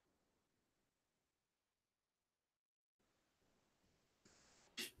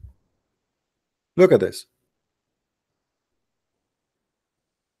 Look at this.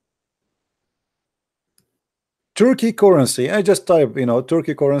 Turkey currency. I just type,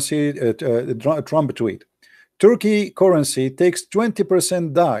 Turkey currency, Trump tweet. Turkey currency takes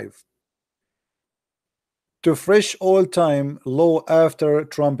 20% dive to fresh all-time low after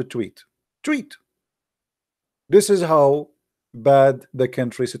Trump tweet. This is how bad the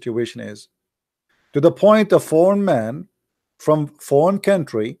country situation is. To the point, a foreign man from foreign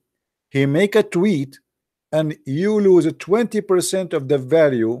country, he make a tweet and you lose 20% of the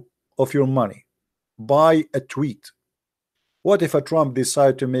value of your money by a tweet. What if a Trump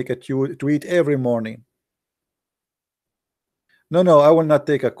decide to make a tweet every morning? No, I will not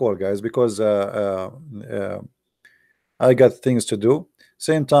take a call, guys, because I got things to do.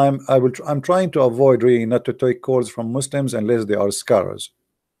 Same time, I'm trying to avoid really not to take calls from Muslims unless they are scholars.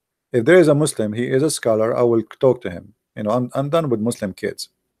 If there is a Muslim, he is a scholar, I will talk to him. I'm done with Muslim kids.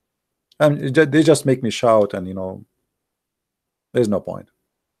 And they just make me shout, and there's no point.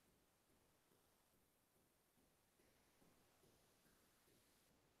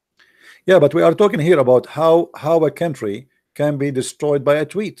 Yeah, but we are talking here about how a country can be destroyed by a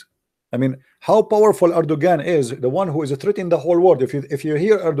tweet. I mean, how powerful Erdogan is, the one who is threatening the whole world. If you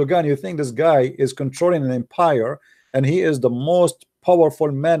hear Erdogan, you think this guy is controlling an empire, and he is the most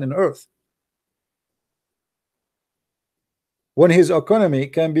powerful man on earth. When his economy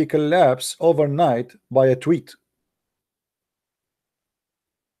can be collapsed overnight by a tweet.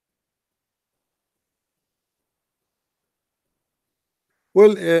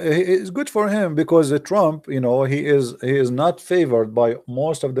 Well, it's good for him because Trump, he is not favored by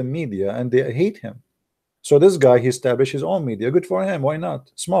most of the media, and they hate him. So this guy, he established his own media. Good for him. Why not?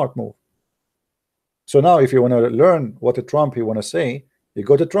 Smart move. So now, if you want to learn what a Trump he want to say, you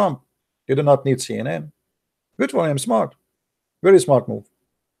go to Trump. You do not need CNN. Good for him. Smart. Very smart move.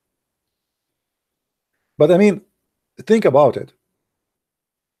 But I mean, think about it.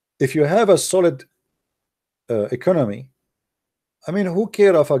 If you have a solid economy. I mean, who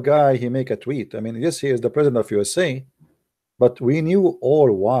care of a guy he make a tweet? I mean, yes, he is the president of USA, but we knew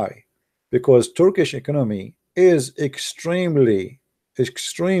all why. Because Turkish economy is extremely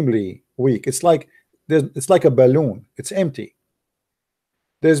weak. It's like a balloon. It's empty.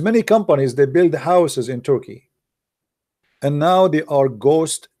 There's many companies that build houses in Turkey, and now they are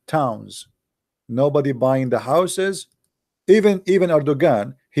ghost towns. Nobody buying the houses. Even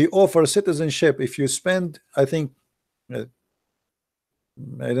Erdogan, he offers citizenship if you spend, I think, uh,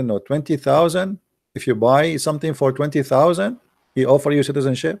 I don't know, 20,000. If you buy something for 20,000, he offer you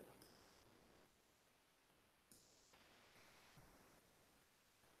citizenship.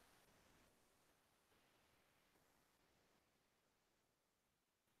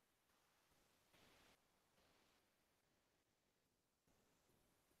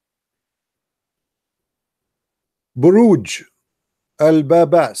 Buruj Al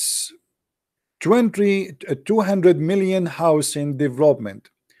Babas, 200 million house in development,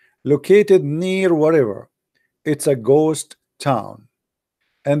 located near wherever. It's a ghost town,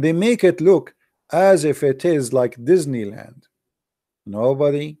 and they make it look as if it is like Disneyland.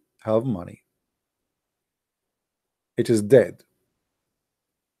 Nobody have money. It is dead.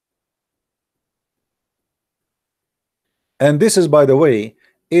 And this is, by the way,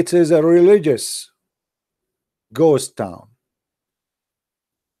 it is a religious ghost town.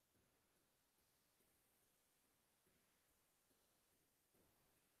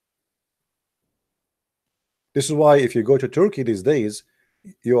 This is why if you go to Turkey these days,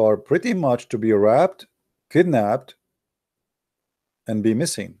 you are pretty much to be wrapped, kidnapped, and be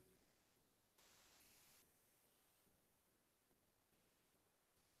missing.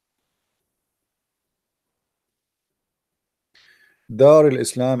 Dar al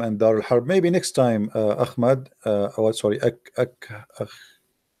Islam and Dar al Harb. Maybe next time, Ahmad. Oh, sorry,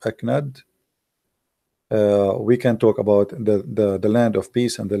 Aknad. We can talk about the land of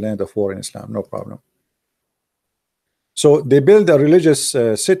peace and the land of war in Islam. No problem. So they build a religious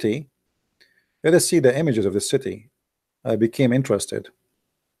city. Let us see the images of the city. I became interested.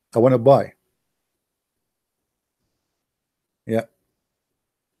 I want to buy. Yeah.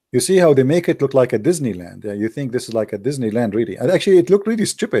 You see how they make it look like a Disneyland. Yeah, you think this is like a Disneyland, really. And actually, it looked really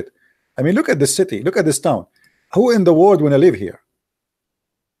stupid. I mean, look at this city. Look at this town. Who in the world want to live here?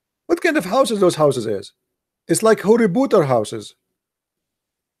 What kind of houses those houses is? It's like Harry Potter houses.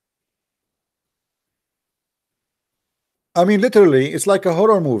 I mean, literally, it's like a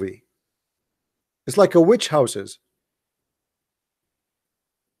horror movie. It's like a witch houses.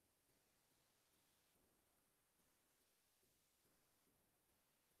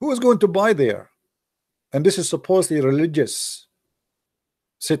 Who is going to buy there? And this is supposedly religious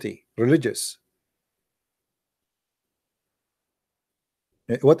city, religious.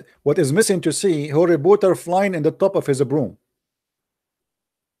 What is missing to see Harry Potter flying in the top of his broom?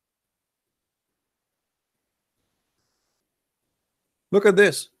 Look at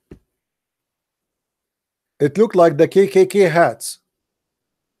this. It looked like the KKK hats.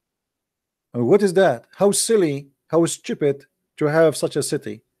 And what is that? How silly, how stupid to have such a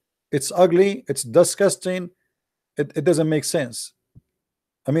city. It's ugly, it's disgusting, it doesn't make sense.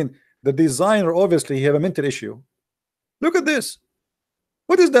 I mean, the designer obviously have a mental issue. Look at this.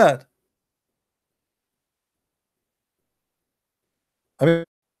 What is that? I mean,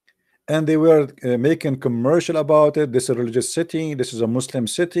 and they were making commercial about it. This is a religious city, this is a Muslim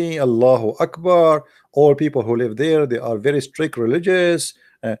city, Allahu Akbar. All people who live there, they are very strict religious,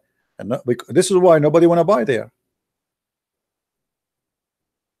 and this is why nobody want to buy there.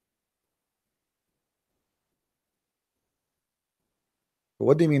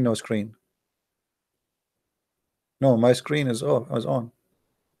 What do you mean no screen? No, my screen is off. I was on.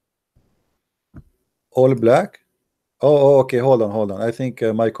 All black. Oh, okay. Hold on. I think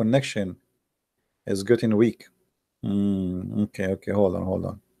my connection is getting weak. Okay. Hold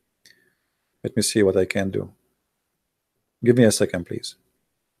on. Let me see what I can do. Give me a second, please.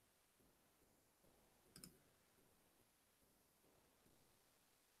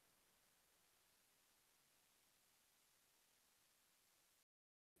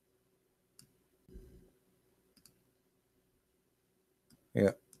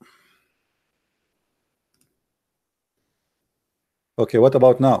 Yeah. Okay. What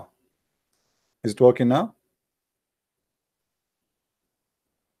about now? Is it working now?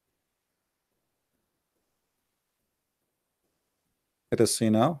 Let us see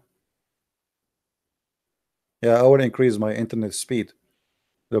now. Yeah, I will increase my internet speed.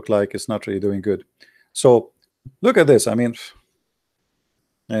 Look like it's not really doing good. So look at this. I mean,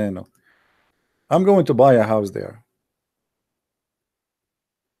 I know. I'm going to buy a house there.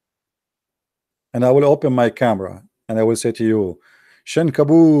 and I will open my camera and I will say to you,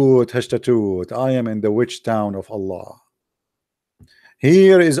 Shankabut Hashtatut, I am in the witch town of Allah.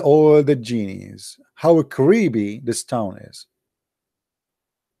 Here is all the genies. How creepy this town is.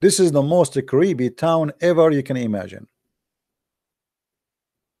 This is the most creepy town ever you can imagine.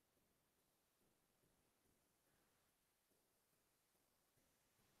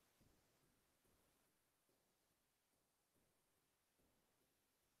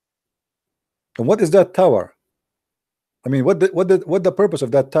 And what is that tower? I mean, what the purpose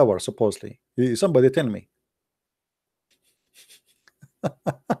of that tower supposedly? Somebody tell me.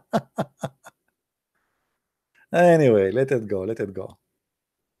 Anyway, let it go. Let it go.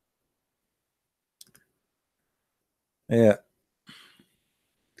 Yeah.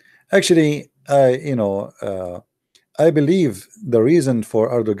 Actually, I believe the reason for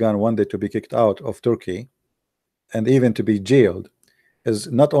Erdogan wanted to be kicked out of Turkey and even to be jailed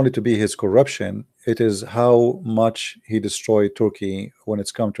is not only to be his corruption, it is how much he destroyed Turkey when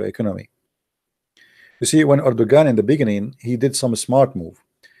it's come to economy. You see, when Erdogan in the beginning, he did some smart move.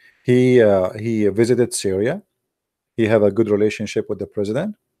 He visited Syria. He have a good relationship with the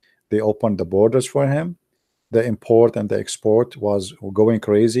president. They opened the borders for him. The import and the export was going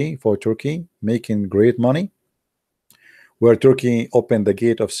crazy for Turkey, making great money. Where Turkey opened the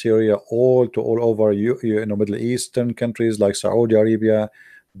gate of Syria all over Middle Eastern countries like Saudi Arabia,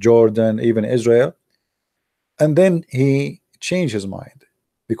 Jordan, even Israel. And then he changed his mind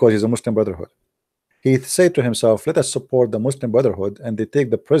because he's a Muslim Brotherhood. He said to himself, let us support the Muslim Brotherhood and they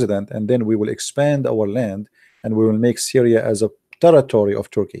take the president, and then we will expand our land and we will make Syria as a territory of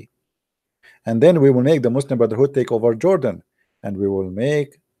Turkey. And then we will make the Muslim Brotherhood take over Jordan, and we will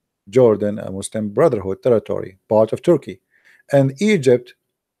make Jordan a Muslim Brotherhood territory, part of Turkey. And Egypt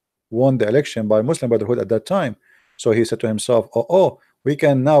won the election by Muslim Brotherhood at that time. So he said to himself, we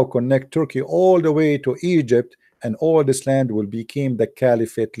can now connect Turkey all the way to Egypt, and all this land will become the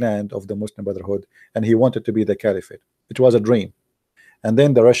caliphate land of the Muslim Brotherhood. And he wanted to be the caliphate. It was a dream. And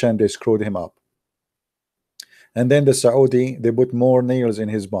then the Russian, they screwed him up. And then the Saudi, they put more nails in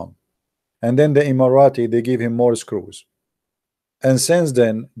his bum. And then the Emirati, they give him more screws. And since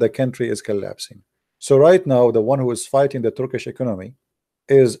then, the country is collapsing. So right now, the one who is fighting the Turkish economy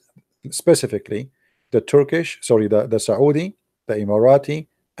is specifically the Saudi, the Emirati,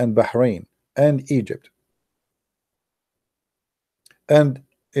 and Bahrain, and Egypt. And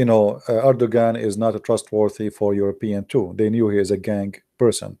Erdogan is not trustworthy for European too. They knew he is a gang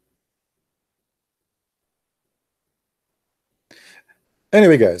person.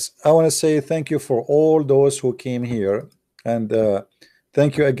 Anyway, guys, I want to say thank you for all those who came here, and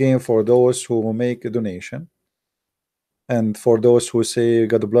thank you again for those who make a donation, and for those who say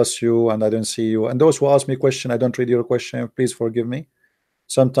God bless you and I don't see you, and those who ask me question I don't read your question. Please forgive me.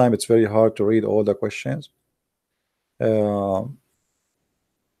 Sometimes it's very hard to read all the questions.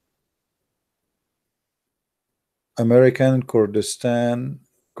 American Kurdistan,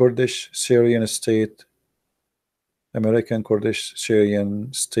 Kurdish Syrian state, American Kurdish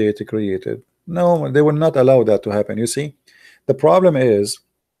Syrian state created. No, they will not allow that to happen. You see, the problem is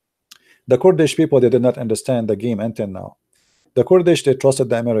the Kurdish people, they did not understand the game until now. The Kurdish, they trusted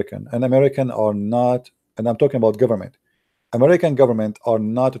the American, and American are not, and I'm talking about government. American government are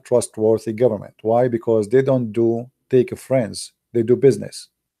not a trustworthy government. Why? Because they don't take friends, they do business.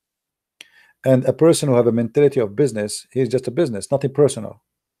 And a person who have a mentality of business, he's just a business, nothing personal.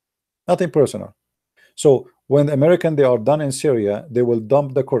 Nothing personal. So when the American, they are done in Syria, they will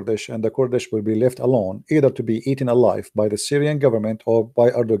dump the Kurdish, and the Kurdish will be left alone, either to be eaten alive by the Syrian government or by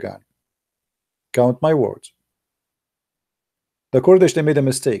Erdogan. Count my words. The Kurdish, they made a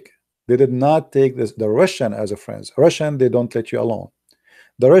mistake. They did not take the Russian as a friend. Russian, they don't let you alone.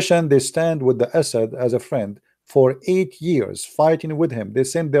 The Russian, they stand with the Assad as a friend for 8 years, fighting with him. They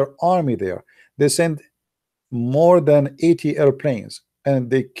send their army there. They sent more than 80 airplanes, and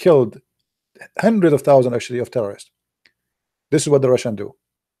they killed hundreds of thousands actually of terrorists. This is what the Russians do.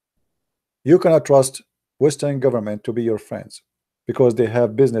 You cannot trust Western government to be your friends because they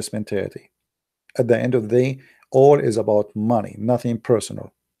have business mentality. At the end of the day, all is about money, nothing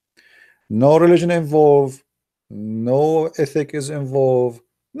personal. No religion involved, no ethic is involved,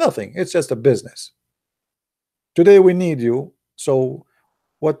 nothing. It's just a business. Today we need you. So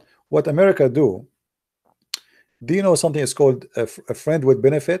what America do you know something is called a friend with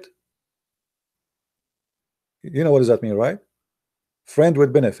benefit? You know what does that mean, right? Friend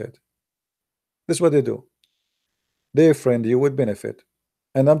with benefit. This is what they do. They friend you with benefit.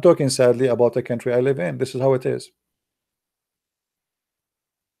 And I'm talking sadly about the country I live in. This is how it is.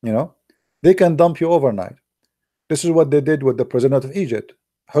 They can dump you overnight. This is what they did with the president of Egypt.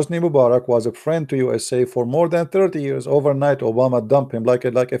 Hosni Mubarak was a friend to USA for more than 30 years. Overnight, Obama dumped him like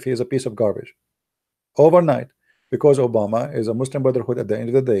if he is a piece of garbage. Overnight, because Obama is a Muslim Brotherhood at the end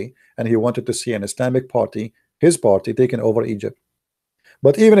of the day, and he wanted to see an Islamic party, his party, taking over Egypt.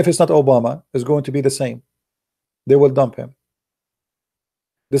 But even if it's not Obama, it's going to be the same. They will dump him.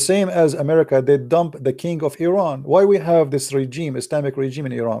 The same as America, they dump the king of Iran. Why we have this regime, Islamic regime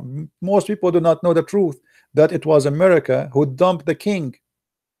in Iran? Most people do not know the truth, that it was America who dumped the king.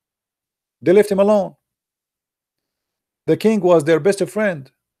 They left him alone. The king was their best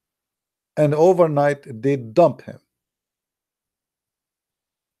friend, and overnight they dump him.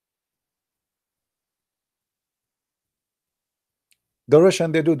 The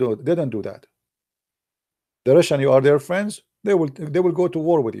Russian, they don't do that. The Russian, you are their friends, they will go to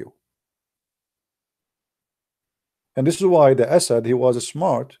war with you. And this is why the Assad, he was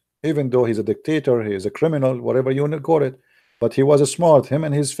smart, even though he's a dictator, he is a criminal, whatever you want to call it, but he was smart. Him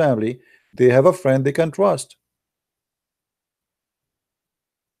and his family, they have a friend they can trust.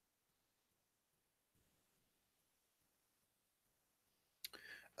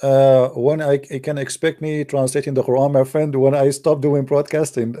 When I can expect me translating the Quran, my friend, when I stop doing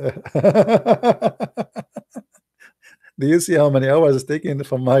broadcasting. Do you see how many hours it's taking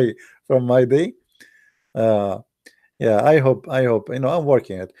from my day? Yeah, I hope I'm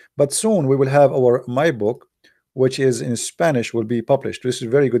working it, but soon we will have my book, which is in Spanish, will be published. This is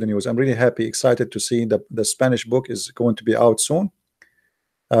very good news. I'm really happy, excited to see that the Spanish book is going to be out soon,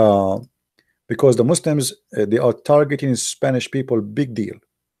 because the Muslims, they are targeting Spanish people big deal.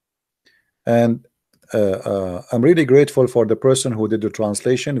 And I'm really grateful for the person who did the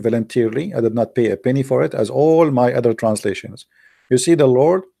translation voluntarily. I did not pay a penny for it, as all my other translations. You see, the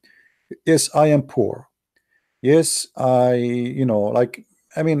Lord, yes, I am poor. Yes, I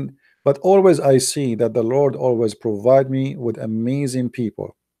mean, but always I see that the Lord always provide me with amazing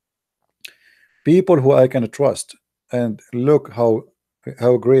people who I can trust, and look how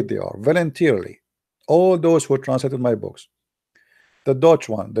great they are voluntarily. All those who translated my books, the Dutch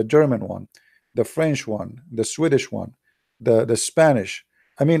one, the German one, the French one, the Swedish one, the Spanish,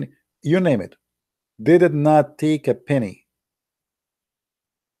 I mean, you name it, they did not take a penny.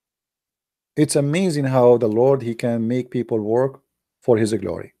 It's amazing how the Lord, he can make people work for his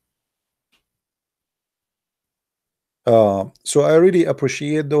glory. So I really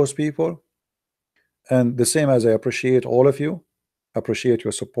appreciate those people, and the same as I appreciate all of you, appreciate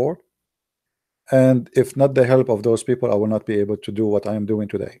your support. And if not the help of those people, I will not be able to do what I am doing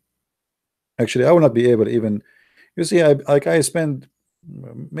today. Actually, I will not be able even, you see, I spend,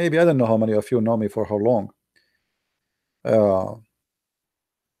 maybe, I don't know how many of you know me for how long,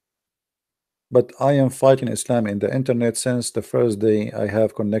 but I am fighting Islam in the internet since the first day I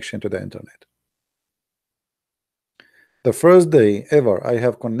have connection to the internet. The first day ever I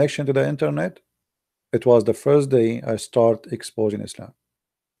have connection to the internet, it was the first day I start exposing Islam.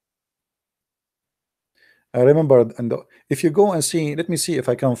 I remember, and if you go and see, let me see if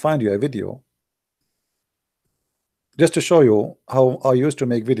I can find you a video just to show you how I used to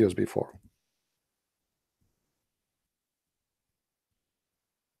make videos before.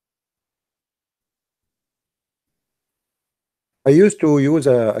 I used to use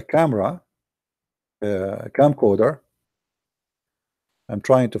a camera, a camcorder. I'm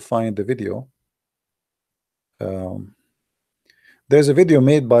trying to find the video. There's a video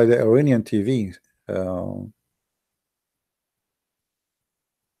made by the Iranian TV,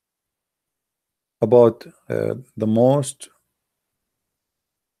 about the most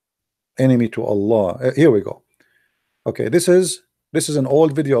enemy to Allah. Here we go. Okay, this is an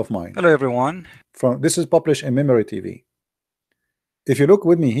old video of mine. Hello everyone. This is published in Memory TV. If you look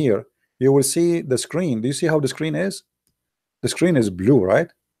with me here, you will see the screen. Do you see how the screen is? The screen is blue,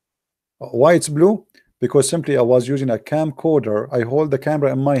 right? Why it's blue? Because simply I was using a camcorder. I hold the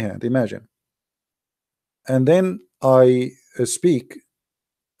camera in my hand, imagine, and then I speak,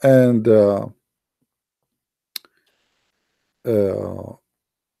 and the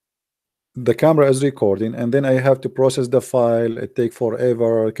camera is recording, and then I have to process the file. It takes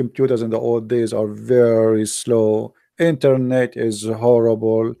forever. Computers in the old days are very slow. Internet is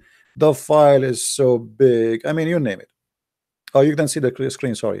horrible. The file is so big. I mean, you name it. Oh, you can see the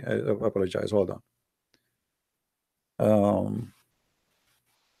screen. Sorry, I apologize. Hold on.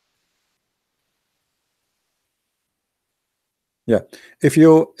 Yeah, if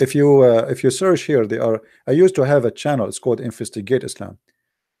you search here, I used to have a channel. It's called Investigate Islam.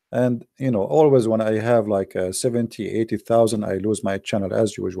 And always when I have like 70,000-80,000, I lose my channel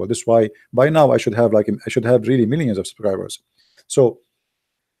as usual. This is why by now I should have really millions of subscribers. So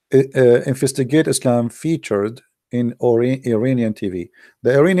Investigate Islam featured in Iranian TV.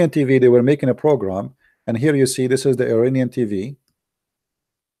 The Iranian TV, they were making a program, and here you see this is the Iranian TV.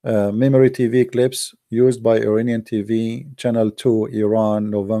 Memory TV clips used by Iranian TV, channel 2, Iran,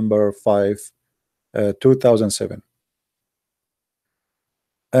 November 5, 2007.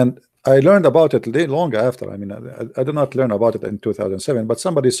 And I learned about it long after. I mean, I did not learn about it in 2007, but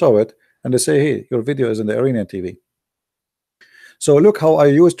somebody saw it and they say, hey, your video is in the Iranian TV. So look how I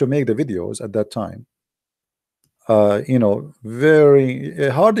used to make the videos at that time. You know, very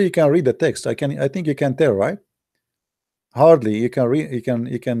hardly you can read the text. I think you can tell, right? Hardly you can read,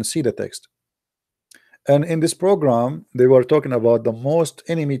 you can see the text. And in this program, they were talking about the most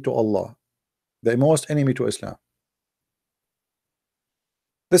enemy to Allah, the most enemy to Islam.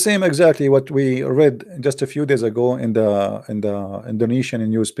 The same exactly what we read just a few days ago in the Indonesian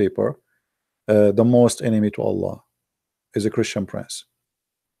newspaper. The most enemy to Allah is a Christian prince,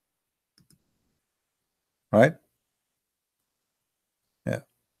 right? Yeah.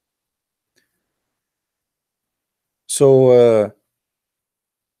 So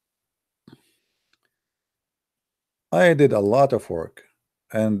I did a lot of work,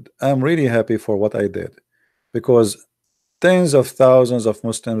 and I'm really happy for what I did, because tens of thousands of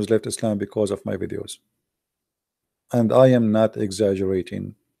Muslims left Islam because of my videos, and I am not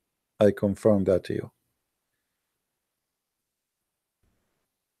exaggerating. I confirm that to you.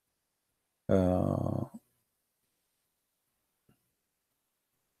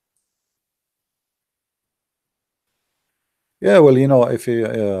 Yeah, well, you know, if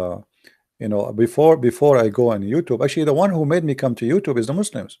you know, before I go on YouTube, actually, the one who made me come to YouTube is the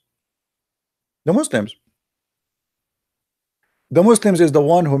Muslims. The Muslims. The Muslims is the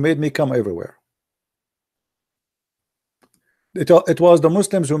one who made me come everywhere. It was the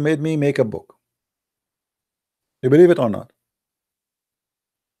Muslims who made me make a book. You believe it or not?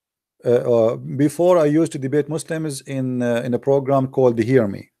 Before I used to debate Muslims in a program called the Hear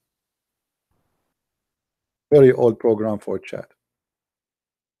Me. Very old program for chat.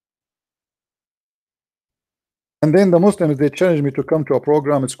 And then the Muslims, they challenged me to come to a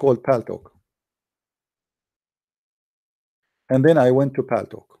program. It's called Paltalk. And then I went to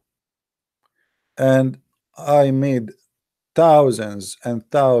Paltalk. And I made thousands and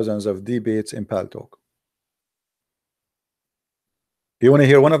thousands of debates in Paltalk. You want to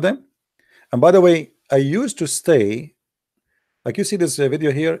hear one of them? And by the way, I used to stay, like you see this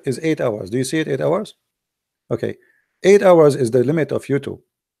video here is 8 hours. Do you see it, 8 hours? Okay. 8 hours is the limit of YouTube.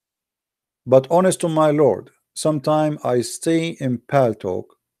 But honest to my Lord, sometime I stay in Paltalk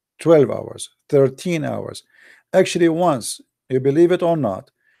 12 hours, 13 hours. Actually, once, you believe it or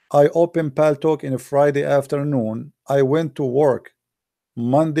not, I opened Paltalk in a Friday afternoon. I went to work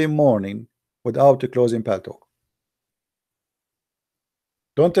Monday morning without closing Paltalk.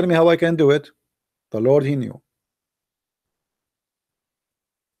 Don't tell me how I can do it. The Lord, He knew.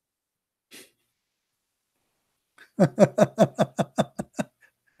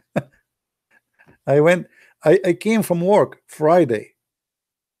 I came from work Friday.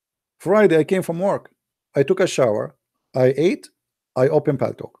 Friday, I came from work. I took a shower. I ate. I opened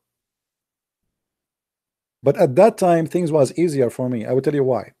Paltalk. But at that time, things was easier for me. I will tell you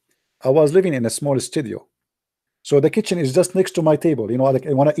why. I was living in a small studio. So the kitchen is just next to my table. You know, like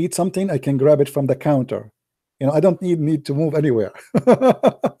I want to eat something, I can grab it from the counter. You know, I don't need to move anywhere.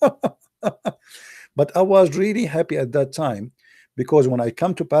 But I was really happy at that time, because when I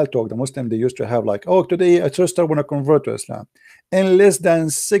come to Paltalk, the Muslim, they used to have like, oh, today a sister want to convert to Islam. In less than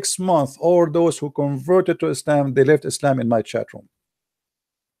 6 months, all those who converted to Islam, they left Islam in my chat room.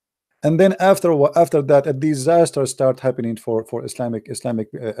 And then after that, a disaster start happening for Islamic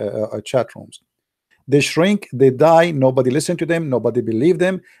chat rooms. They shrink, they die, nobody listen to them, nobody believe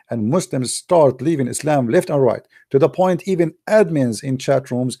them, and Muslims start leaving Islam left and right, to the point even admins in chat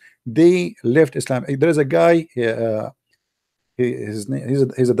rooms, they left Islam. There is a guy, his name,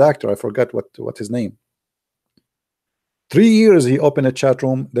 he's a doctor, I forgot what his name. 3 years he opened a chat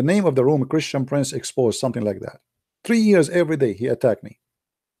room, the name of the room, Christian Prince Exposed, something like that. 3 years every day he attacked me.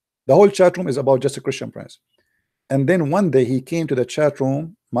 The whole chat room is about just a Christian Prince. And then one day he came to the chat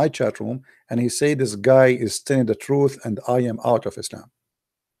room, my chat room, and he said, this guy is telling the truth and I am out of Islam.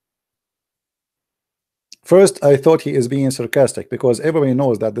 First, I thought he is being sarcastic, because everybody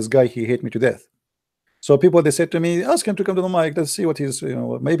knows that this guy, he hate me to death. So people, they said to me, ask him to come to the mic, let's see what he's, you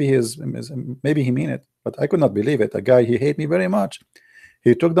know, maybe maybe he mean it. But I could not believe it. A guy, he hate me very much.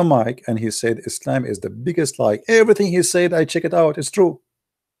 He took the mic and he said, Islam is the biggest lie. Everything he said, I check it out, it's true.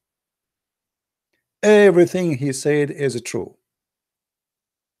 Everything he said is true.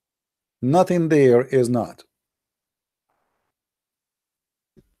 Nothing there is not.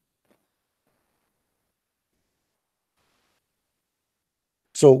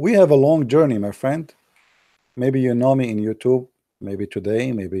 So we have a long journey, my friend. Maybe you know me in YouTube, maybe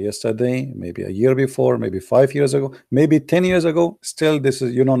today, maybe yesterday, maybe a year before, maybe 5 years ago, maybe 10 years ago. Still, this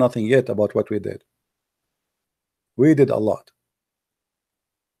is, you know nothing yet about what we did. We did a lot.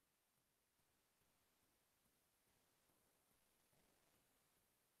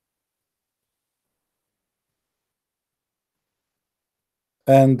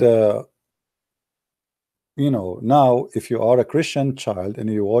 And you know, now if you are a Christian child and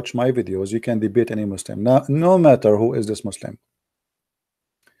you watch my videos, you can debate any Muslim, now, no matter who is this Muslim.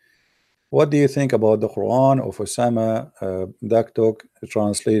 What do you think about the Quran of Osama Daktok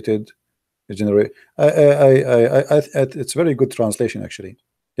translated? Generate. It's very good translation actually.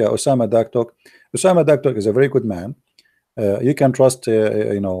 Yeah, Osama Daktok. Osama Daktok is a very good man. You can trust,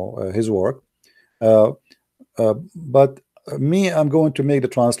 his work. Uh, but me, I'm going to make the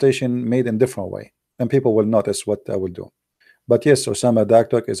translation made in different way, and people will notice what I will do. But yes, Osama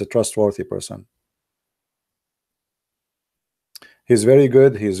Daktok is a trustworthy person. He's very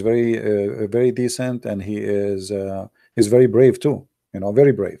good. He's very decent, and he's very brave too. You know,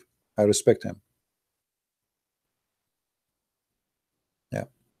 very brave. I respect him. Yeah.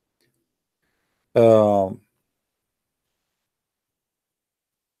 Um,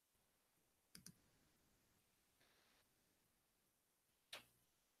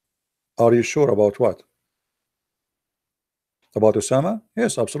 are you sure about what? About Osama?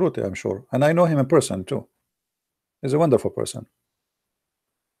 Yes, absolutely, I'm sure. And I know him in person too. He's a wonderful person.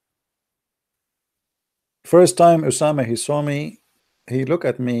 First time Osama he saw me, he looked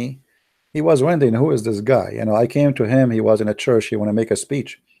at me, he was wondering who is this guy. You know, I came to him, he was in a church, he want to make a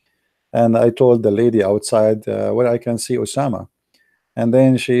speech. And I told the lady outside where I can see Osama. And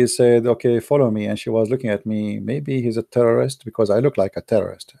then she said, okay, follow me. And she was looking at me, maybe he's a terrorist because I look like a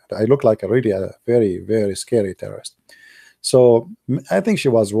terrorist. I look like a very, very scary terrorist. So I think she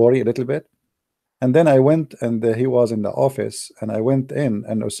was worried a little bit. And then I went, and he was in the office, and I went in,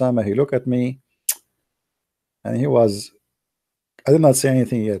 and Osama, he looked at me, and he was, I did not say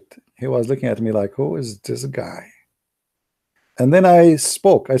anything yet. He was looking at me like, who is this guy? And then I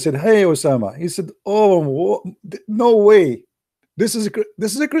spoke. I said, hey, Osama. He said, oh, no way. This is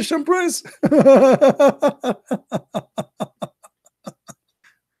a Christian prince.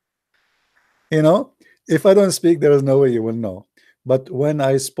 You know, if I don't speak, there is no way you will know. But when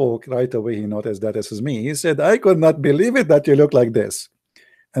I spoke, right away, he noticed that this is me. He said, I could not believe it that you look like this.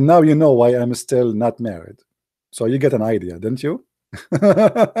 And now you know why I'm still not married. So you get an idea, didn't you?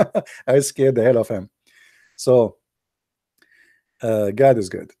 I scared the hell of him. So God is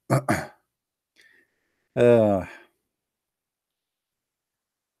good. uh,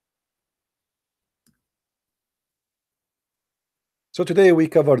 so today we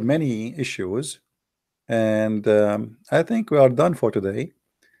covered many issues, and I think we are done for today.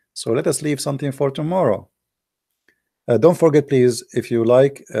 So let us leave something for tomorrow. Don't forget, please, if you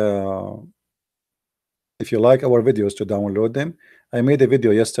like our videos, to download them. I made a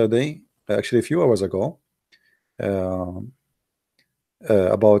video yesterday, actually a few hours ago, about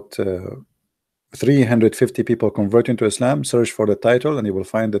 350 people converting to Islam. Search for the title and you will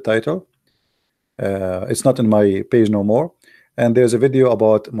find the title. It's not in my page no more. And there's a video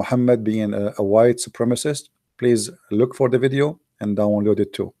about Muhammad being a white supremacist. Please look for the video and download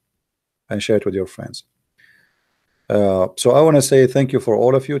it too, and share it with your friends. So I want to say thank you for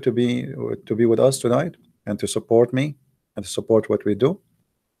all of you to be with us tonight, and to support me and to support what we do.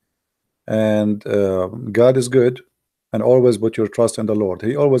 And God is good, and always put your trust in the Lord.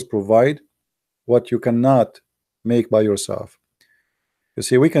 He always provide what you cannot make by yourself. You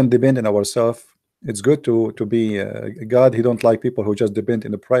see, we can depend on ourselves. It's good to be God. He don't like people who just depend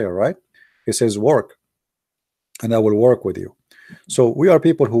in the prayer, right? He says work, and I will work with you. So we are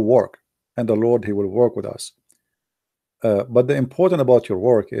people who work, and the Lord, he will work with us. But the important about your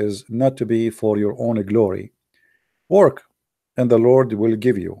work is not to be for your own glory. Work, and the Lord will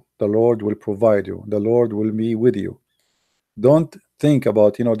give you. The Lord will provide you. The Lord will be with you. Don't think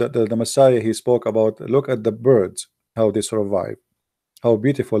about, the Messiah, he spoke about, look at the birds, how they survive, how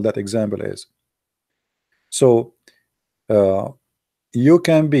beautiful that example is. So you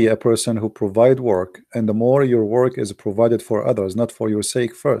can be a person who provide work, and the more your work is provided for others, not for your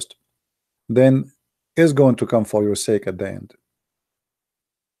sake first, then is going to come for your sake at the end.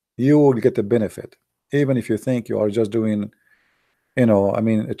 You will get the benefit, even if you think you are just doing,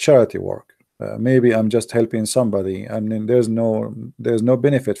 a charity work. Maybe I'm just helping somebody. I mean, there's no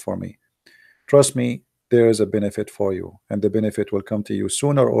benefit for me. Trust me, there is a benefit for you, and the benefit will come to you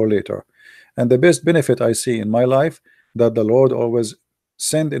sooner or later. And the best benefit I see in my life, that the Lord always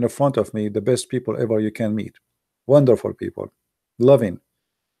send in front of me the best people ever you can meet. Wonderful people, loving,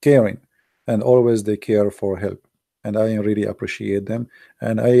 caring, and always they care for help. And I really appreciate them,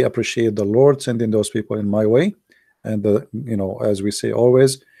 and I appreciate the Lord sending those people in my way. And as we say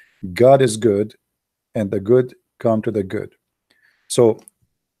always, God is good, and the good come to the good. So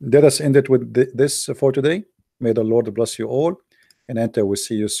let us end it with this for today. May the Lord bless you all, and until we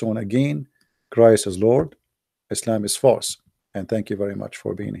see you soon again, Christ is Lord, Islam is false. And thank you very much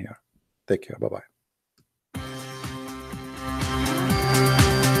for being here. Take care. Bye bye.